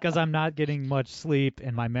because I'm not getting much sleep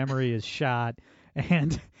and my memory is shot.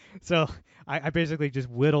 And so I basically just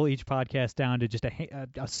whittle each podcast down to just a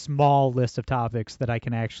small list of topics that I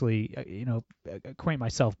can actually, acquaint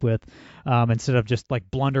myself with, instead of just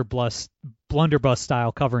like blunderbuss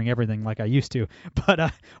style covering everything like I used to.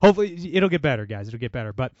 But hopefully it'll get better, guys. It'll get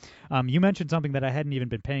better. But you mentioned something that I hadn't even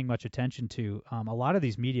been paying much attention to. A lot of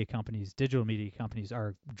these media companies, digital media companies,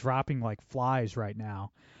 are dropping like flies right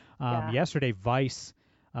now. Yesterday, Vice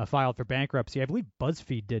filed for bankruptcy. I believe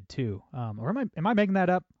BuzzFeed did too. Or am I making that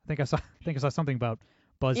up? I think I saw something about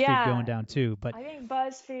BuzzFeed going down too. But I think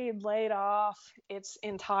BuzzFeed laid off its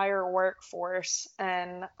entire workforce,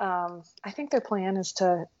 and I think their plan is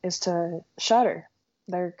to shutter.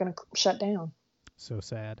 They're going to shut down. So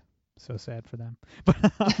sad for them. But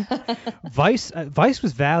Vice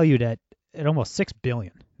was valued at almost $6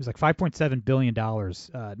 billion. It was like $5.7 billion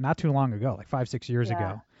not too long ago, like 5-6 years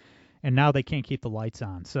ago. And now they can't keep the lights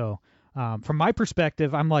on. So from my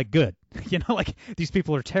perspective, I'm like, good. These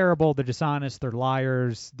people are terrible. They're dishonest. They're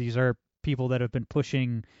liars. These are people that have been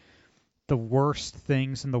pushing the worst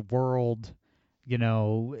things in the world,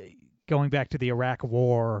 going back to the Iraq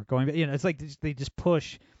War, it's like they just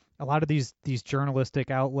push. A lot of these journalistic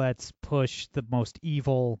outlets push the most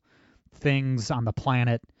evil things on the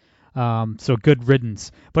planet. So good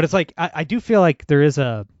riddance. But it's like, I do feel like there is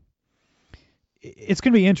it's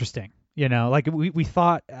going to be interesting. You know, like we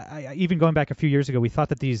thought, even going back a few years ago, we thought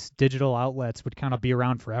that these digital outlets would kind of be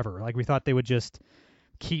around forever. Like we thought they would just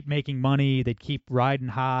keep making money, they'd keep riding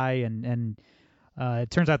high, and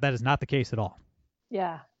it turns out that is not the case at all.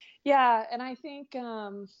 Yeah, and I think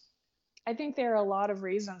there are a lot of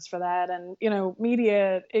reasons for that, and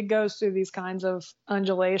media, it goes through these kinds of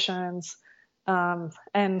undulations, and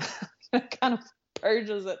kind of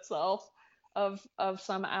purges itself of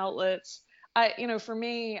some outlets. For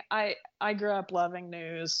me, I grew up loving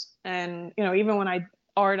news, and even when I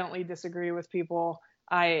ardently disagree with people,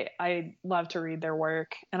 I love to read their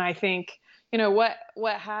work. And I think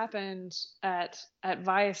what happened at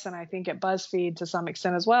Vice, and I think at BuzzFeed to some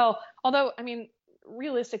extent as well. Although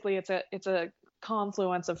realistically, it's a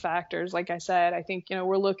confluence of factors. Like I said, I think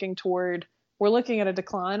we're looking at a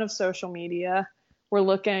decline of social media. We're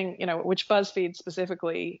looking, which BuzzFeed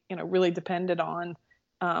specifically, really depended on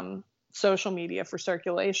social media for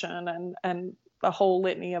circulation and a whole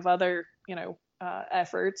litany of other,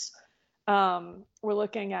 efforts. We're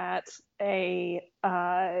looking at a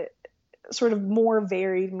sort of more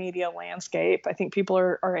varied media landscape. I think people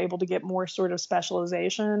are able to get more sort of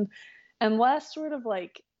specialization and less sort of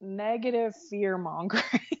like negative fear mongering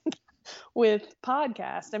with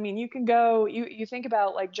podcasts. I mean, you can go, you think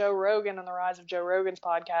about like Joe Rogan and the rise of Joe Rogan's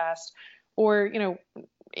podcast, or,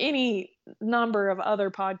 any number of other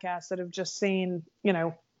podcasts that have just seen,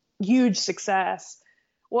 huge success.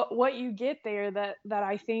 What you get there that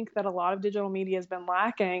I think that a lot of digital media has been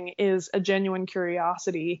lacking is a genuine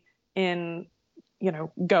curiosity in,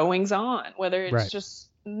 goings on, whether it's just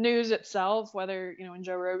news itself, whether, in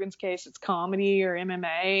Joe Rogan's case, it's comedy or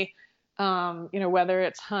MMA, whether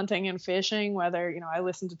it's hunting and fishing, whether, I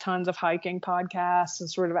listen to tons of hiking podcasts and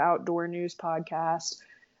sort of outdoor news podcasts.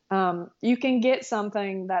 You can get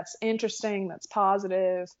something that's interesting, that's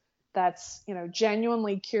positive, that's,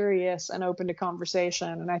 genuinely curious and open to conversation.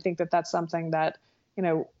 And I think that that's something that,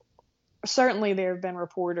 certainly there have been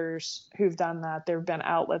reporters who've done that. There have been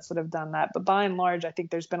outlets that have done that. But by and large, I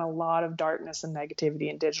think there's been a lot of darkness and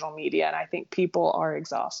negativity in digital media. And I think people are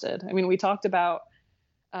exhausted. I mean, we talked about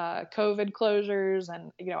COVID closures,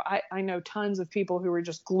 and, I know tons of people who were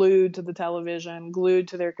just glued to the television, glued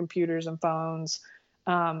to their computers and phones,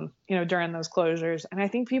 during those closures. And I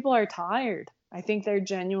think people are tired. I think they're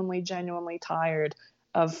genuinely tired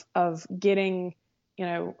of getting,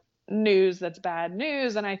 news that's bad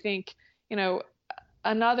news. And I think,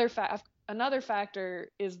 another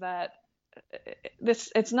factor is that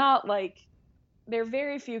it's not like, there are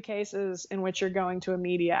very few cases in which you're going to a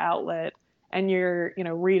media outlet and you're,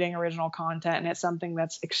 reading original content, and it's something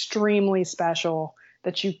that's extremely special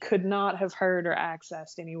that you could not have heard or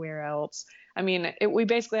accessed anywhere else. I mean, we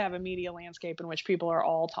basically have a media landscape in which people are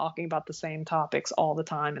all talking about the same topics all the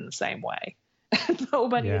time in the same way.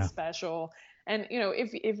 Nobody is special. And,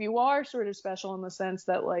 if you are sort of special in the sense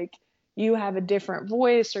that, like, you have a different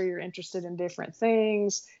voice or you're interested in different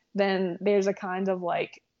things, then there's a kind of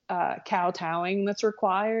like kowtowing that's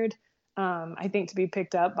required, I think, to be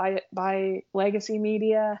picked up by legacy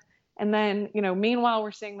media. And then, meanwhile,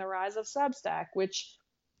 we're seeing the rise of Substack, which,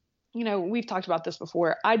 we've talked about this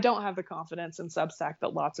before. I don't have the confidence in Substack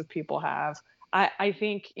that lots of people have. I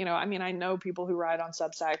think, I know people who write on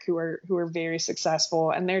Substack who are very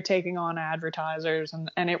successful, and they're taking on advertisers,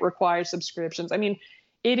 and it requires subscriptions. I mean,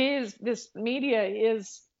 this media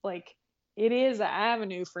is like, it is an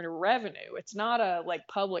avenue for revenue. It's not a like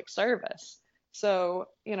public service. So,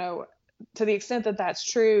 to the extent that that's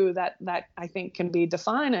true, that I think can be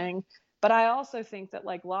defining. But I also think that,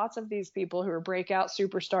 like, lots of these people who are breakout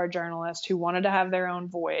superstar journalists who wanted to have their own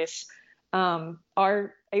voice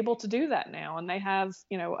are able to do that now. And they have,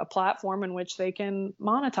 a platform in which they can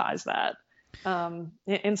monetize that.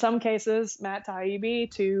 In some cases, Matt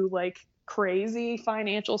Taibbi, to like crazy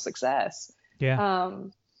financial success. Yeah.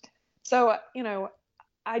 So,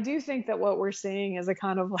 I do think that what we're seeing is a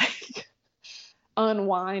kind of like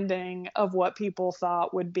unwinding of what people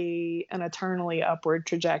thought would be an eternally upward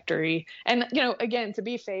trajectory. And, again, to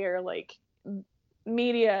be fair, like,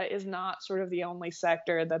 media is not sort of the only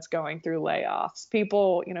sector that's going through layoffs.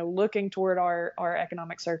 People, looking toward our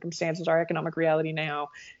economic circumstances, our economic reality now,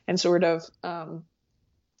 and sort of,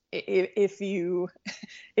 if you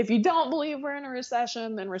don't believe we're in a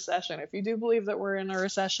recession, then recession. If you do believe that we're in a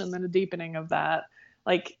recession, then a deepening of that.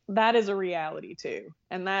 Like, that is a reality too.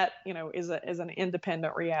 And that, is an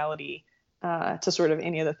independent reality to sort of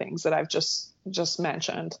any of the things that I've just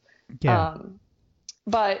mentioned. Yeah.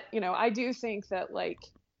 But, I do think that, like,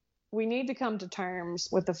 we need to come to terms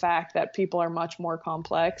with the fact that people are much more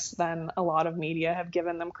complex than a lot of media have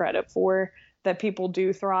given them credit for, that people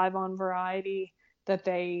do thrive on variety, that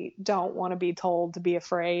they don't want to be told to be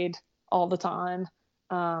afraid all the time.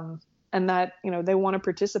 And that, they want to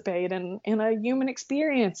participate in a human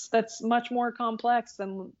experience that's much more complex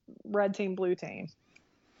than red team, blue team.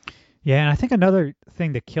 Yeah, and I think another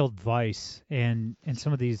thing that killed Vice and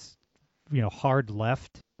some of these, hard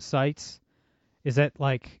left sites is that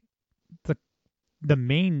like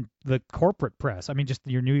the corporate press. I mean, just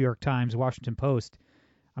your New York Times, Washington Post.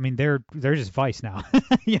 I mean, they're just Vice now.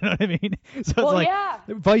 You know what I mean? So it's like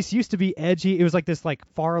Vice used to be edgy. It was like this like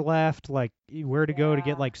far left, like where to go to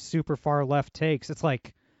get like super far left takes. It's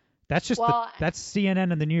like that's just that's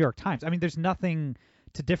CNN and the New York Times. I mean, there's nothing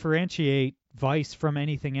to differentiate Vice from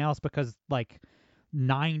anything else because like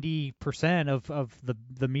 90% of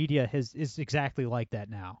the media is exactly like that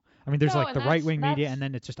now. I mean, there's like the right wing media, and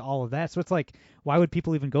then it's just all of that. So it's like, why would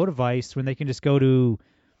people even go to Vice when they can just go to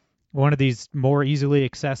one of these more easily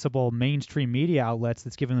accessible mainstream media outlets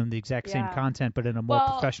that's giving them the exact same content, but in a more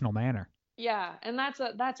professional manner? Yeah, and that's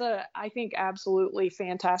a I think absolutely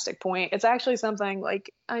fantastic point. It's actually something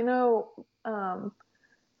like I know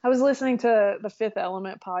I was listening to the Fifth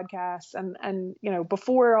Element podcast, and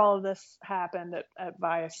before all of this happened at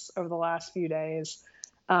Vice over the last few days,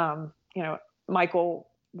 Michael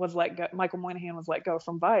Moynihan was let go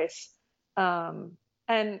from Vice.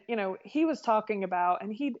 And, he was talking about,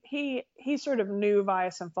 and he sort of knew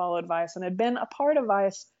Vice and followed Vice and had been a part of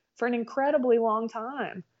Vice for an incredibly long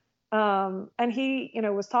time. And he,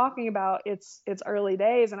 was talking about its early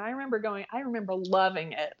days. And I remember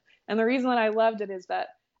loving it. And the reason that I loved it is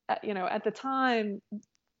that, at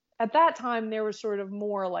that time, there was sort of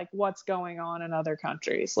more like what's going on in other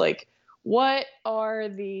countries. Like, what are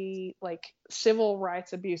the like civil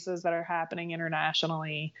rights abuses that are happening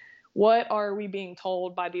internationally? What are we being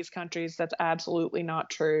told by these countries that's absolutely not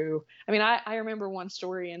true? I mean, I remember one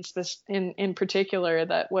story in particular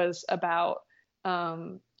that was about,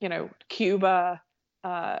 Cuba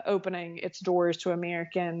opening its doors to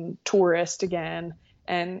American tourists again.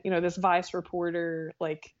 And, this Vice reporter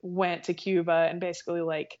like went to Cuba and basically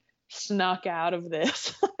like snuck out of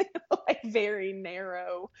this like very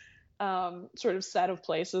narrow sort of set of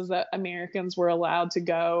places that Americans were allowed to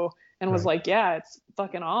go. And was like, yeah, it's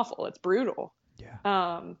fucking awful. It's brutal.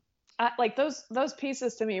 Yeah. Like those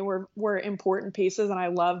pieces to me were important pieces, and I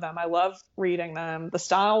love them. I love reading them. The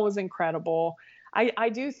style was incredible. I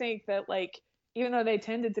do think that like even though they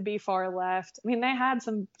tended to be far left, I mean they had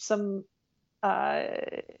some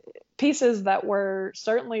pieces that were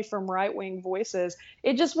certainly from right wing voices.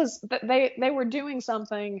 It just was that they were doing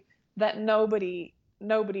something that nobody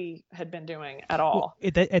had been doing at all.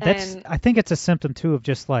 I think it's a symptom too of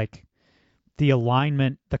just like the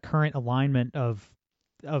current alignment of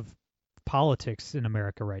politics in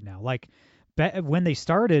America right now. Like when they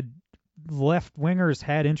started, left wingers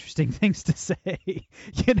had interesting things to say.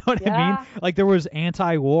 You know what I mean? Like there was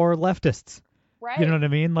anti-war leftists. Right. You know what I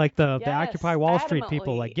mean? Like the Occupy Wall Street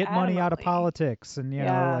people, like get money out of politics and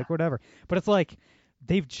like whatever. But it's like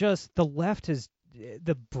the left has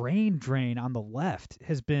the brain drain on the left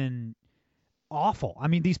has been awful. I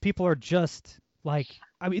mean, these people are just like,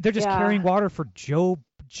 I mean, they're just carrying water for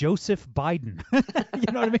Joseph Biden.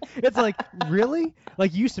 You know what I mean? It's like, really?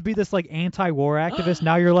 Like, you used to be this like anti-war activist.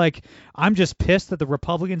 Now you're like, I'm just pissed that the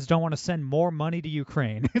Republicans don't want to send more money to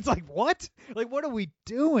Ukraine. It's like, what? Like, what are we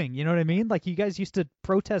doing? You know what I mean? Like, you guys used to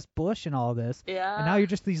protest Bush and all this. Yeah. And now you're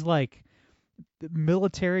just these like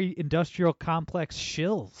military industrial complex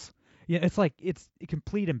shills. Yeah, it's like it's a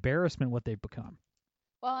complete embarrassment what they've become.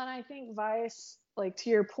 Well, and I think Vice, like to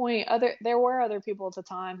your point, there were other people at the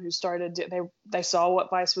time who started. They saw what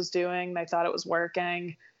Vice was doing. They thought it was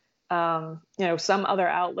working. Some other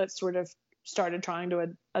outlets sort of started trying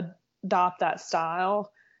to adopt that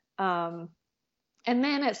style. And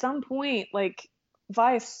then at some point, like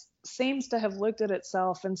Vice seems to have looked at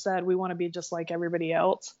itself and said, we want to be just like everybody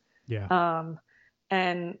else. Yeah.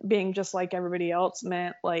 And being just like everybody else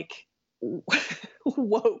meant like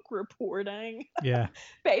woke reporting. Yeah.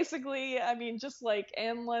 Basically, I mean, just like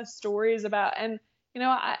endless stories about, and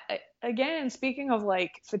again, speaking of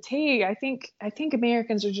like fatigue, I think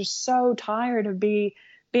Americans are just so tired of being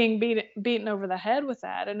beaten over the head with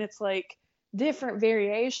that, and it's like different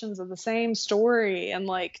variations of the same story, and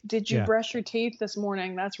like, did you brush your teeth this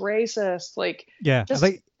morning? That's racist. Like, how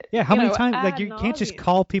many times? Like, you can't just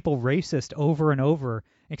call people racist over and over.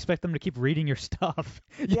 Expect them to keep reading your stuff.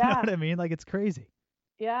 You know what I mean? Like, it's crazy.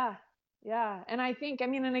 Yeah. And I think,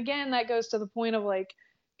 and again, that goes to the point of like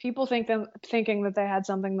people thinking that they had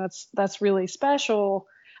something that's really special.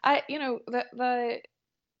 It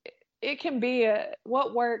can be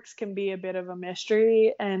what works can be a bit of a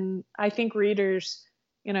mystery. And I think readers,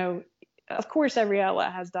 of course, every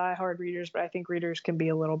outlet has diehard readers, but I think readers can be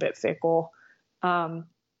a little bit fickle.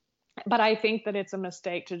 But I think that it's a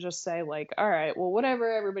mistake to just say like, all right, well, whatever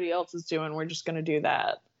everybody else is doing, we're just going to do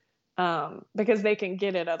that. Because they can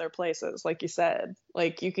get it other places. Like you said,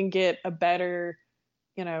 like you can get a better,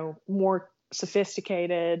 more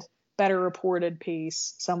sophisticated, better reported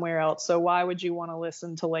piece somewhere else. So why would you want to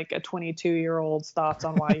listen to like a 22-year-old's thoughts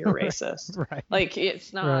on why you're racist? Right. Like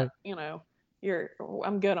it's not, right.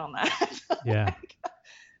 I'm good on that. Yeah.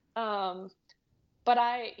 But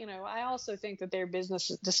I also think that there are business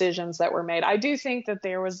decisions that were made. I do think that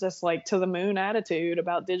there was this like to the moon attitude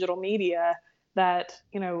about digital media that,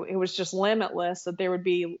 it was just limitless, that there would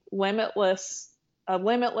be a limitless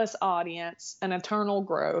audience and eternal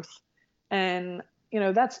growth. And,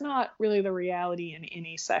 that's not really the reality in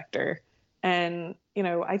any sector. And,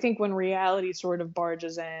 I think when reality sort of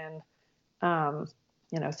barges in,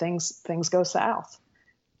 things go south.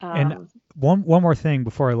 And one more thing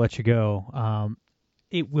before I let you go.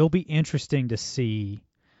 It will be interesting to see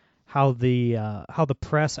how the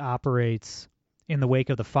press operates in the wake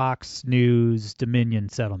of the Fox News Dominion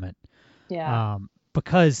settlement. Yeah.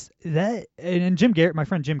 Because that, and Jim Garrett, my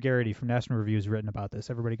friend Jim Garrity from National Review has written about this.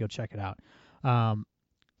 Everybody go check it out.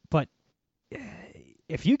 But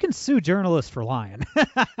if you can sue journalists for lying,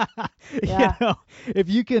 yeah. if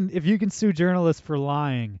you can sue journalists for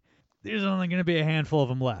lying, there's only going to be a handful of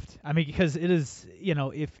them left. I mean, because it is,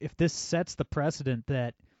 if this sets the precedent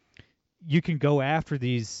that you can go after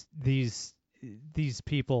these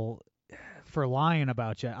people for lying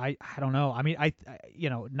about you, I don't know. I mean, I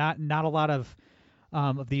not a lot of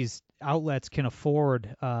these outlets can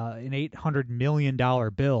afford an $800 million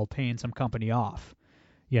bill paying some company off,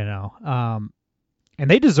 and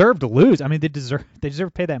they deserve to lose. I mean, they deserve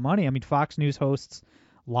to pay that money. I mean, Fox News hosts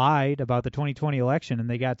lied about the 2020 election and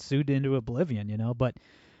they got sued into oblivion, but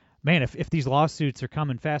man, if these lawsuits are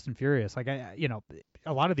coming fast and furious, like a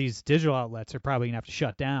lot of these digital outlets are probably gonna have to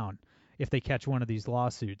shut down if they catch one of these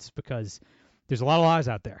lawsuits, because there's a lot of lies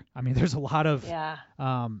out there. I mean, there's a lot of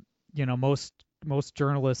most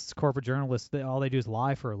journalists, corporate journalists, all they do is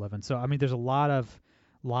lie for a living. So I mean, there's a lot of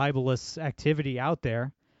libelous activity out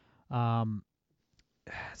there.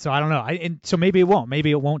 So I don't know. So maybe it won't.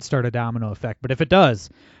 Maybe it won't start a domino effect. But if it does,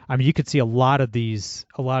 I mean, you could see a lot of these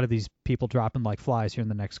people dropping like flies here in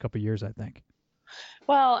the next couple of years, I think.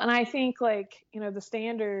 Well, and I think like, the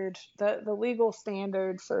standard, the legal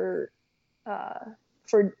standard for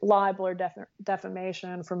libel or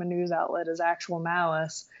defamation from a news outlet is actual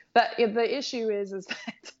malice. But the issue is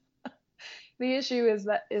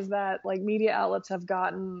that like media outlets have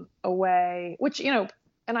gotten away, which,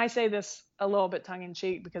 and I say this a little bit tongue in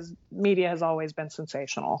cheek because media has always been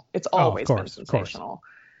sensational. It's always been sensational.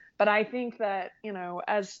 But I think that,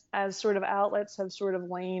 as sort of outlets have sort of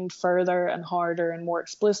leaned further and harder and more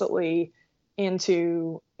explicitly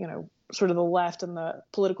into, sort of the left and the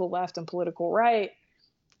political left and political right,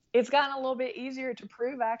 it's gotten a little bit easier to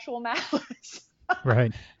prove actual malice.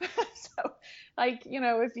 Right. So, like,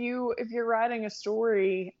 if you're writing a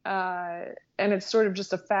story and it's sort of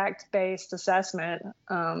just a fact-based assessment,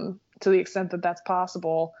 to the extent that that's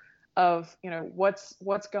possible, of what's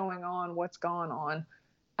going on, what's gone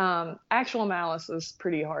on, actual malice is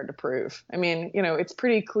pretty hard to prove. I mean, it's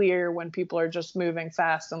pretty clear when people are just moving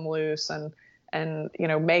fast and loose and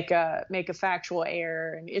make a factual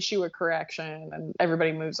error and issue a correction and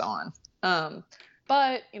everybody moves on.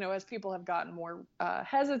 But, as people have gotten more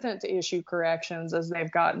hesitant to issue corrections, as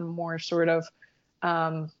they've gotten more sort of,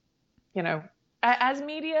 as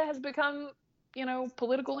media has become,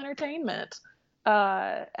 political entertainment,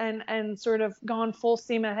 and sort of gone full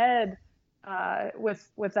steam ahead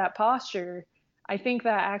with that posture, I think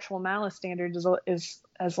that actual malice standard is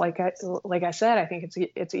as like I said, I think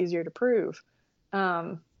it's easier to prove,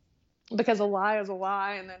 because a lie is a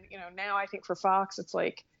lie. And then, now I think for Fox, it's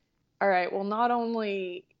like, all right, well, not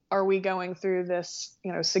only are we going through this,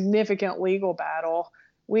 significant legal battle,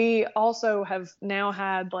 we also have now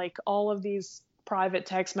had like all of these private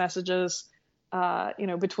text messages,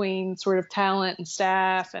 between sort of talent and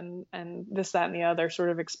staff and this, that, and the other sort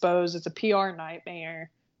of exposed. It's a PR nightmare.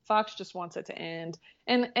 Fox just wants it to end.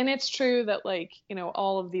 And it's true that like,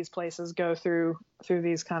 all of these places go through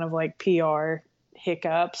these kind of like PR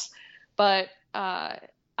hiccups. But I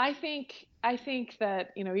think that,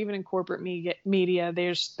 even in corporate media,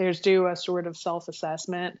 there's due a sort of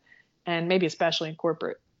self-assessment, and maybe especially in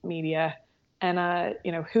corporate media. And,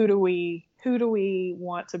 who do we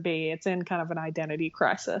want to be? It's in kind of an identity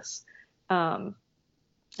crisis. And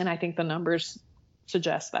I think the numbers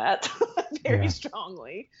suggest that very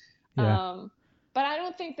strongly. Yeah. but I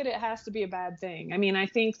don't think that it has to be a bad thing. I mean, I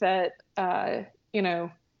think that, I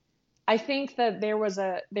think that there was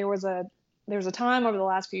a time over the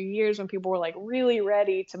last few years when people were like really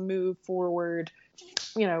ready to move forward,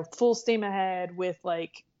 full steam ahead with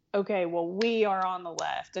like, okay, well, we are on the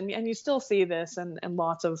left. And you still see this in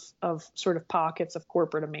lots of sort of pockets of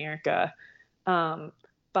corporate America.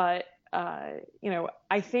 But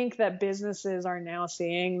I think that businesses are now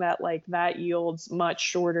seeing that like that yields much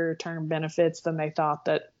shorter term benefits than they thought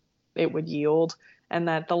that it would yield. And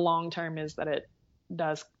that the long term is that it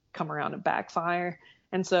does come around and backfire.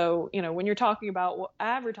 And so, when you're talking about what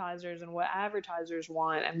advertisers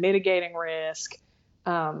want and mitigating risk,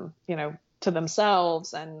 to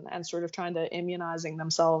themselves and sort of trying to immunize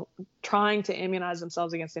themselves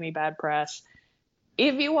against any bad press.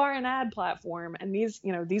 If you are an ad platform and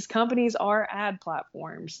these companies are ad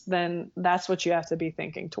platforms, then that's what you have to be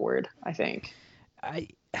thinking toward, I think. I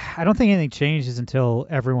don't think anything changes until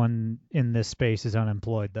everyone in this space is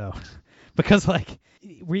unemployed, though. Because like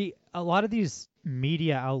a lot of these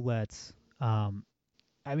media outlets,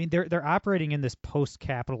 they're operating in this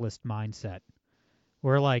post-capitalist mindset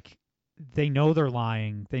where like they know they're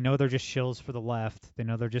lying, they know they're just shills for the left, they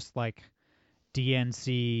know they're just like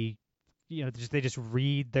DNC, they just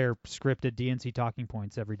read their scripted DNC talking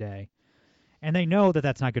points every day, and they know that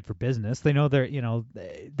that's not good for business. They know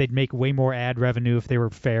they'd make way more ad revenue if they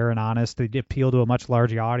were fair and honest. They'd appeal to a much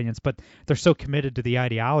larger audience, but they're so committed to the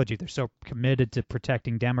ideology, they're so committed to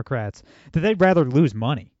protecting Democrats that they'd rather lose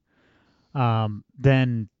money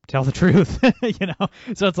than tell the truth.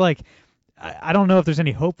 So it's like I don't know if there's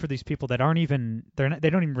any hope for these people that they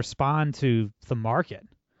don't even respond to the market.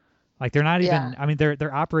 Like they're not even,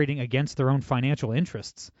 they're operating against their own financial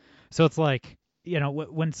interests. So it's like,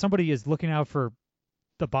 when somebody is looking out for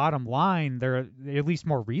the bottom line, they're at least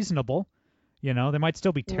more reasonable. They might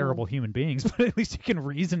still be terrible human beings, but at least you can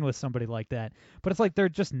reason with somebody like that. But it's like, they're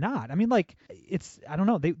just not. I mean, like I don't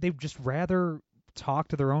know. They'd just rather talk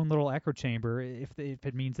to their own little echo chamber if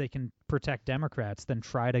it means they can protect Democrats than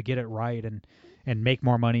try to get it right and make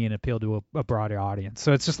more money and appeal to a broader audience.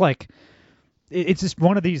 So it's just like, it's just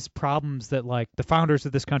one of these problems that like the founders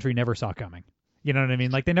of this country never saw coming. You know what I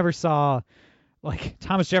mean? Like they never saw, like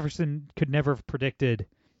Thomas Jefferson could never have predicted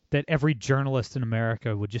that every journalist in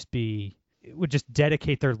America would just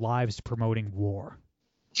dedicate their lives to promoting war.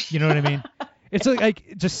 You know what I mean? It's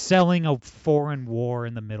like just selling a foreign war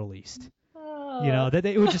in the Middle East. That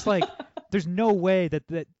it was just like, there's no way that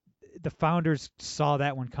the founders saw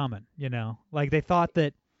that one coming, like they thought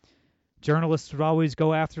that journalists would always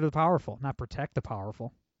go after the powerful, not protect the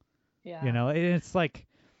powerful. Yeah. It's like,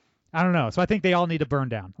 I don't know. So I think they all need to burn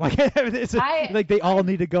down. Like they all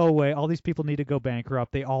need to go away. All these people need to go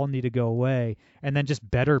bankrupt. They all need to go away. And then just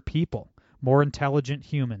better people, more intelligent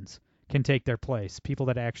humans can take their place. People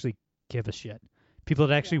that actually give a shit. People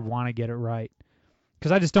that actually want to get it right.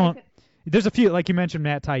 Because I just don't. There's a few, like you mentioned,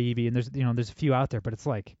 Matt Taibbi, and there's a few out there, but it's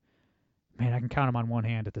like, man, I can count them on one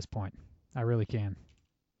hand at this point. I really can.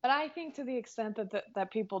 But I think to the extent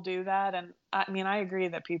that people do that, and I mean, I agree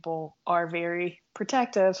that people are very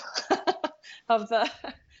protective of the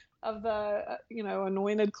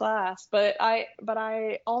anointed class. But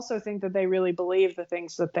I also think that they really believe the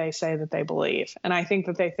things that they say that they believe, and I think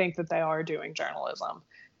that they are doing journalism,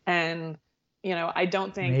 and. I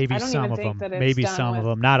don't think maybe I don't some even of think them. that it's maybe done some with, of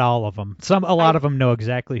them, not all of them. A lot of them know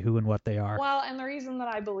exactly who and what they are. Well, and the reason that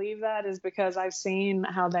I believe that is because I've seen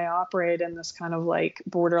how they operate in this kind of like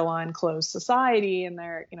borderline closed society, and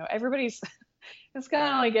they're everybody's. It's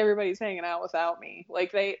kind of like everybody's hanging out without me.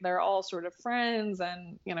 Like they're all sort of friends,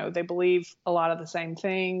 and they believe a lot of the same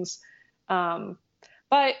things. But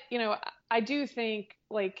I do think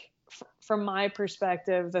like. From my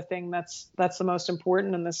perspective, the thing that's the most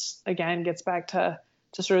important, and this again gets back to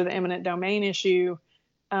sort of the eminent domain issue.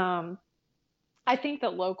 I think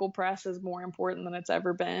that local press is more important than it's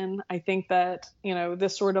ever been. I think that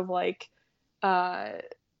this sort of like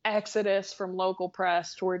exodus from local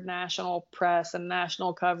press toward national press and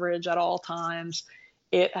national coverage at all times,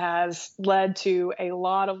 it has led to a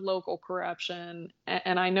lot of local corruption.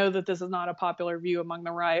 And I know that this is not a popular view among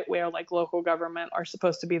the right, where like local government are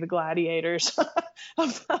supposed to be the gladiators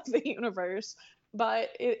of the universe. But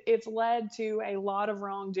it's led to a lot of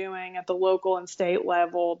wrongdoing at the local and state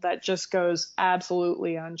level that just goes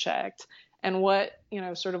absolutely unchecked. And what,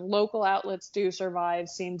 sort of local outlets do survive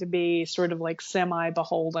seem to be sort of like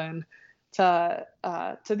semi-beholden to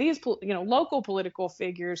these, local political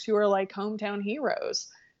figures who are like hometown heroes.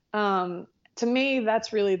 To me,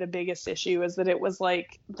 that's really the biggest issue, is that it was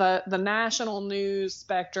like the national news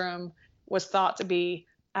spectrum was thought to be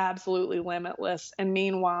absolutely limitless. And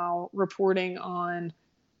meanwhile, reporting on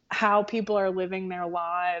how people are living their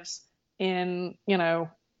lives in,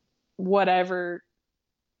 whatever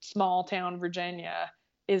small town Virginia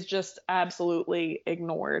is just absolutely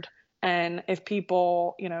ignored. And if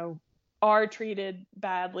people, are treated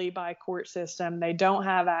badly by court system, they don't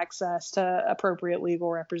have access to appropriate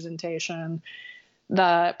legal representation.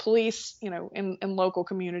 The police, in local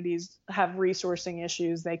communities have resourcing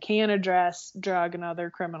issues. They can address drug and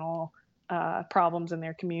other criminal problems in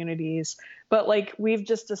their communities. But like, we've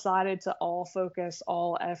just decided to all focus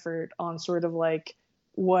all effort on sort of like,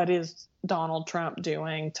 what is Donald Trump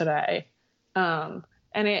doing today? And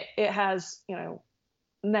it has,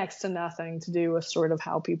 next to nothing to do with sort of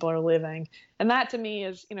how people are living. And that to me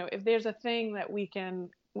is, if there's a thing that we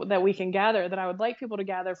can gather, that I would like people to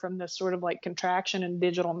gather from this sort of like contraction in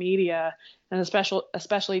digital media, and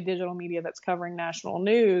especially digital media that's covering national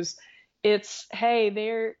news, it's, hey,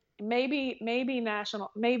 there maybe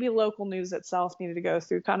local news itself needed to go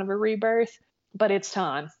through kind of a rebirth, but it's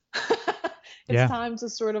time. It's time to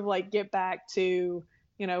sort of like get back to,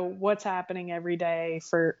 what's happening every day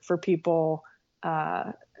for people,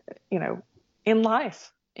 in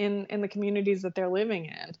life, in the communities that they're living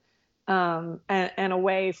in. And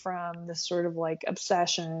away from this sort of like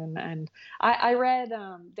obsession. And I read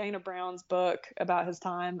Dana Brown's book about his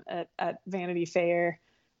time at Vanity Fair,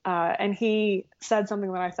 and he said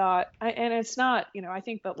something that I thought, and it's not, I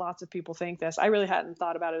think that lots of people think this. I really hadn't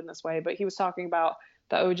thought about it in this way, but he was talking about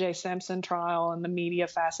the O.J. Simpson trial and the media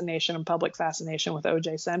fascination and public fascination with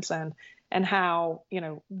O.J. Simpson, and how,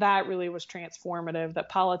 that really was transformative, that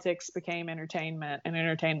politics became entertainment and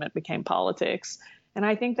entertainment became politics. And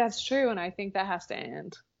I think that's true, and I think that has to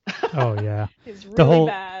end. Oh yeah, it's really the whole,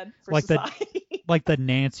 bad for like society. like the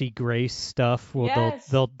Nancy Grace stuff. Well, yes.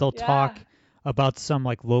 they'll talk about some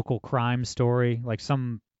like local crime story, like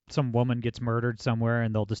some woman gets murdered somewhere,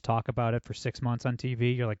 and they'll just talk about it for 6 months on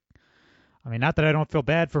TV. You're like, I mean, not that I don't feel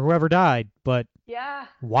bad for whoever died, but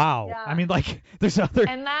wow. Yeah. I mean, like, there's other,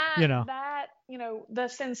 and that the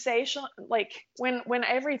sensation, like when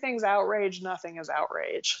everything's outrage, nothing is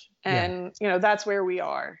outrage. And, that's where we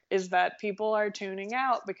are, is that people are tuning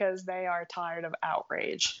out because they are tired of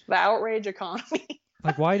outrage. The outrage economy.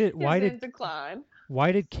 Like, why did in decline.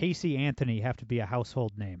 Why did Casey Anthony have to be a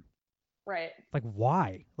household name? Right. Like,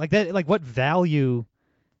 why? Like that, like what value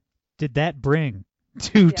did that bring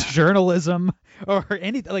to journalism or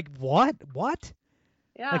anything? Like, what?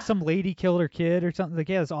 Yeah. Like some lady killed her kid or something. Like,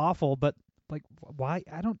 yeah, it's awful, but like, why?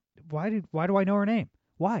 Why do I know her name?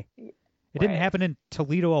 Why? It didn't happen in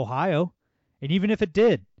Toledo, Ohio. And even if it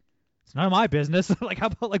did, it's none of my business. Like, how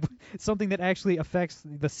about like something that actually affects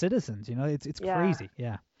the citizens? It's crazy.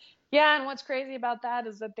 Yeah. Yeah. And what's crazy about that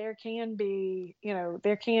is that there can be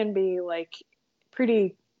like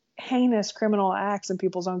pretty heinous criminal acts in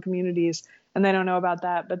people's own communities, and they don't know about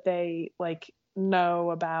that, but they like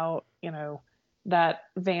know about, that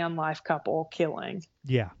van life couple killing.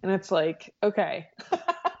 Yeah. And it's like, okay.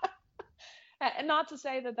 And not to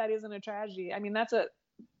say that isn't a tragedy. I mean, that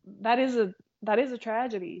is a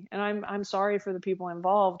tragedy, and I'm sorry for the people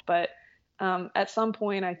involved, but at some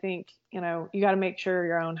point I think, you got to make sure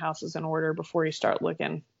your own house is in order before you start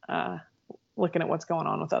looking at what's going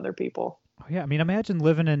on with other people. Oh, yeah. I mean, imagine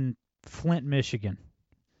living in Flint, Michigan.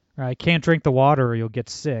 Right? Can't drink the water or you'll get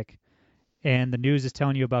sick. And the news is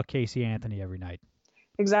telling you about Casey Anthony every night.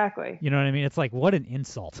 Exactly. You know what I mean? It's like, what an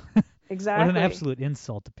insult. Exactly. What an absolute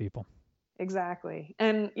insult to people. Exactly.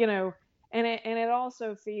 And, and it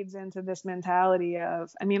also feeds into this mentality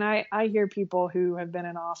of, I mean, I hear people who have been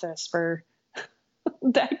in office for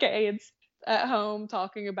decades at home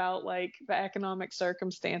talking about like the economic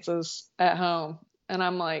circumstances at home. And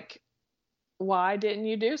I'm like, why didn't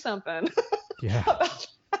you do something? Yeah. about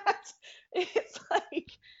that? It's like,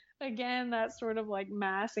 again, that sort of like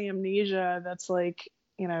mass amnesia that's like,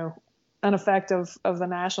 an effect of the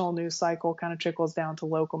national news cycle kind of trickles down to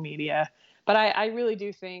local media. But I really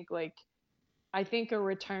do think I think a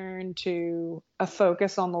return to a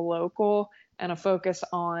focus on the local and a focus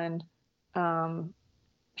on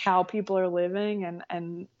how people are living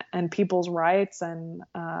and people's rights and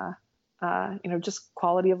just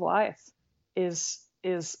quality of life is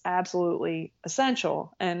absolutely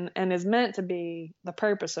essential and is meant to be the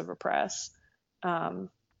purpose of a press,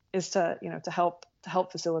 is to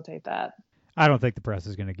help facilitate that. I don't think the press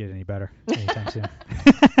is going to get any better anytime soon.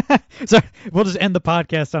 So we'll just end the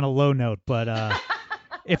podcast on a low note. But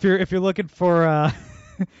if you're looking for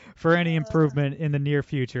any improvement in the near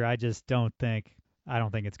future, I don't think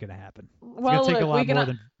it's going to happen. It's going to take a lot more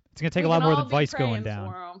than It's going to take a lot more than Vice going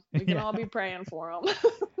down. down. We can all be praying for him.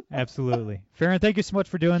 Absolutely. Farahn, thank you so much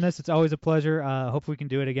for doing this. It's always a pleasure. Hopefully we can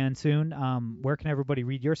do it again soon. Where can everybody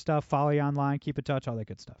read your stuff, follow you online, keep in touch, all that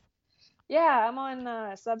good stuff? Yeah, I'm on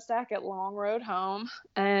Substack at Long Road Home,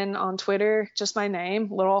 and on Twitter, just my name,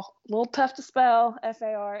 little tough to spell,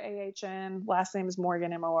 Farahn. Last name is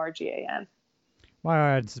Morgan, Morgan. My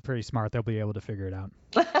audience is pretty smart. They'll be able to figure it out.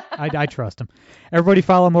 I trust them. Everybody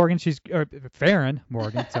follow Morgan. Farahn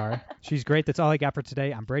Morgan. Sorry, she's great. That's all I got for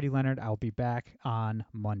today. I'm Brady Leonard. I'll be back on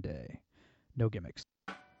Monday. No gimmicks.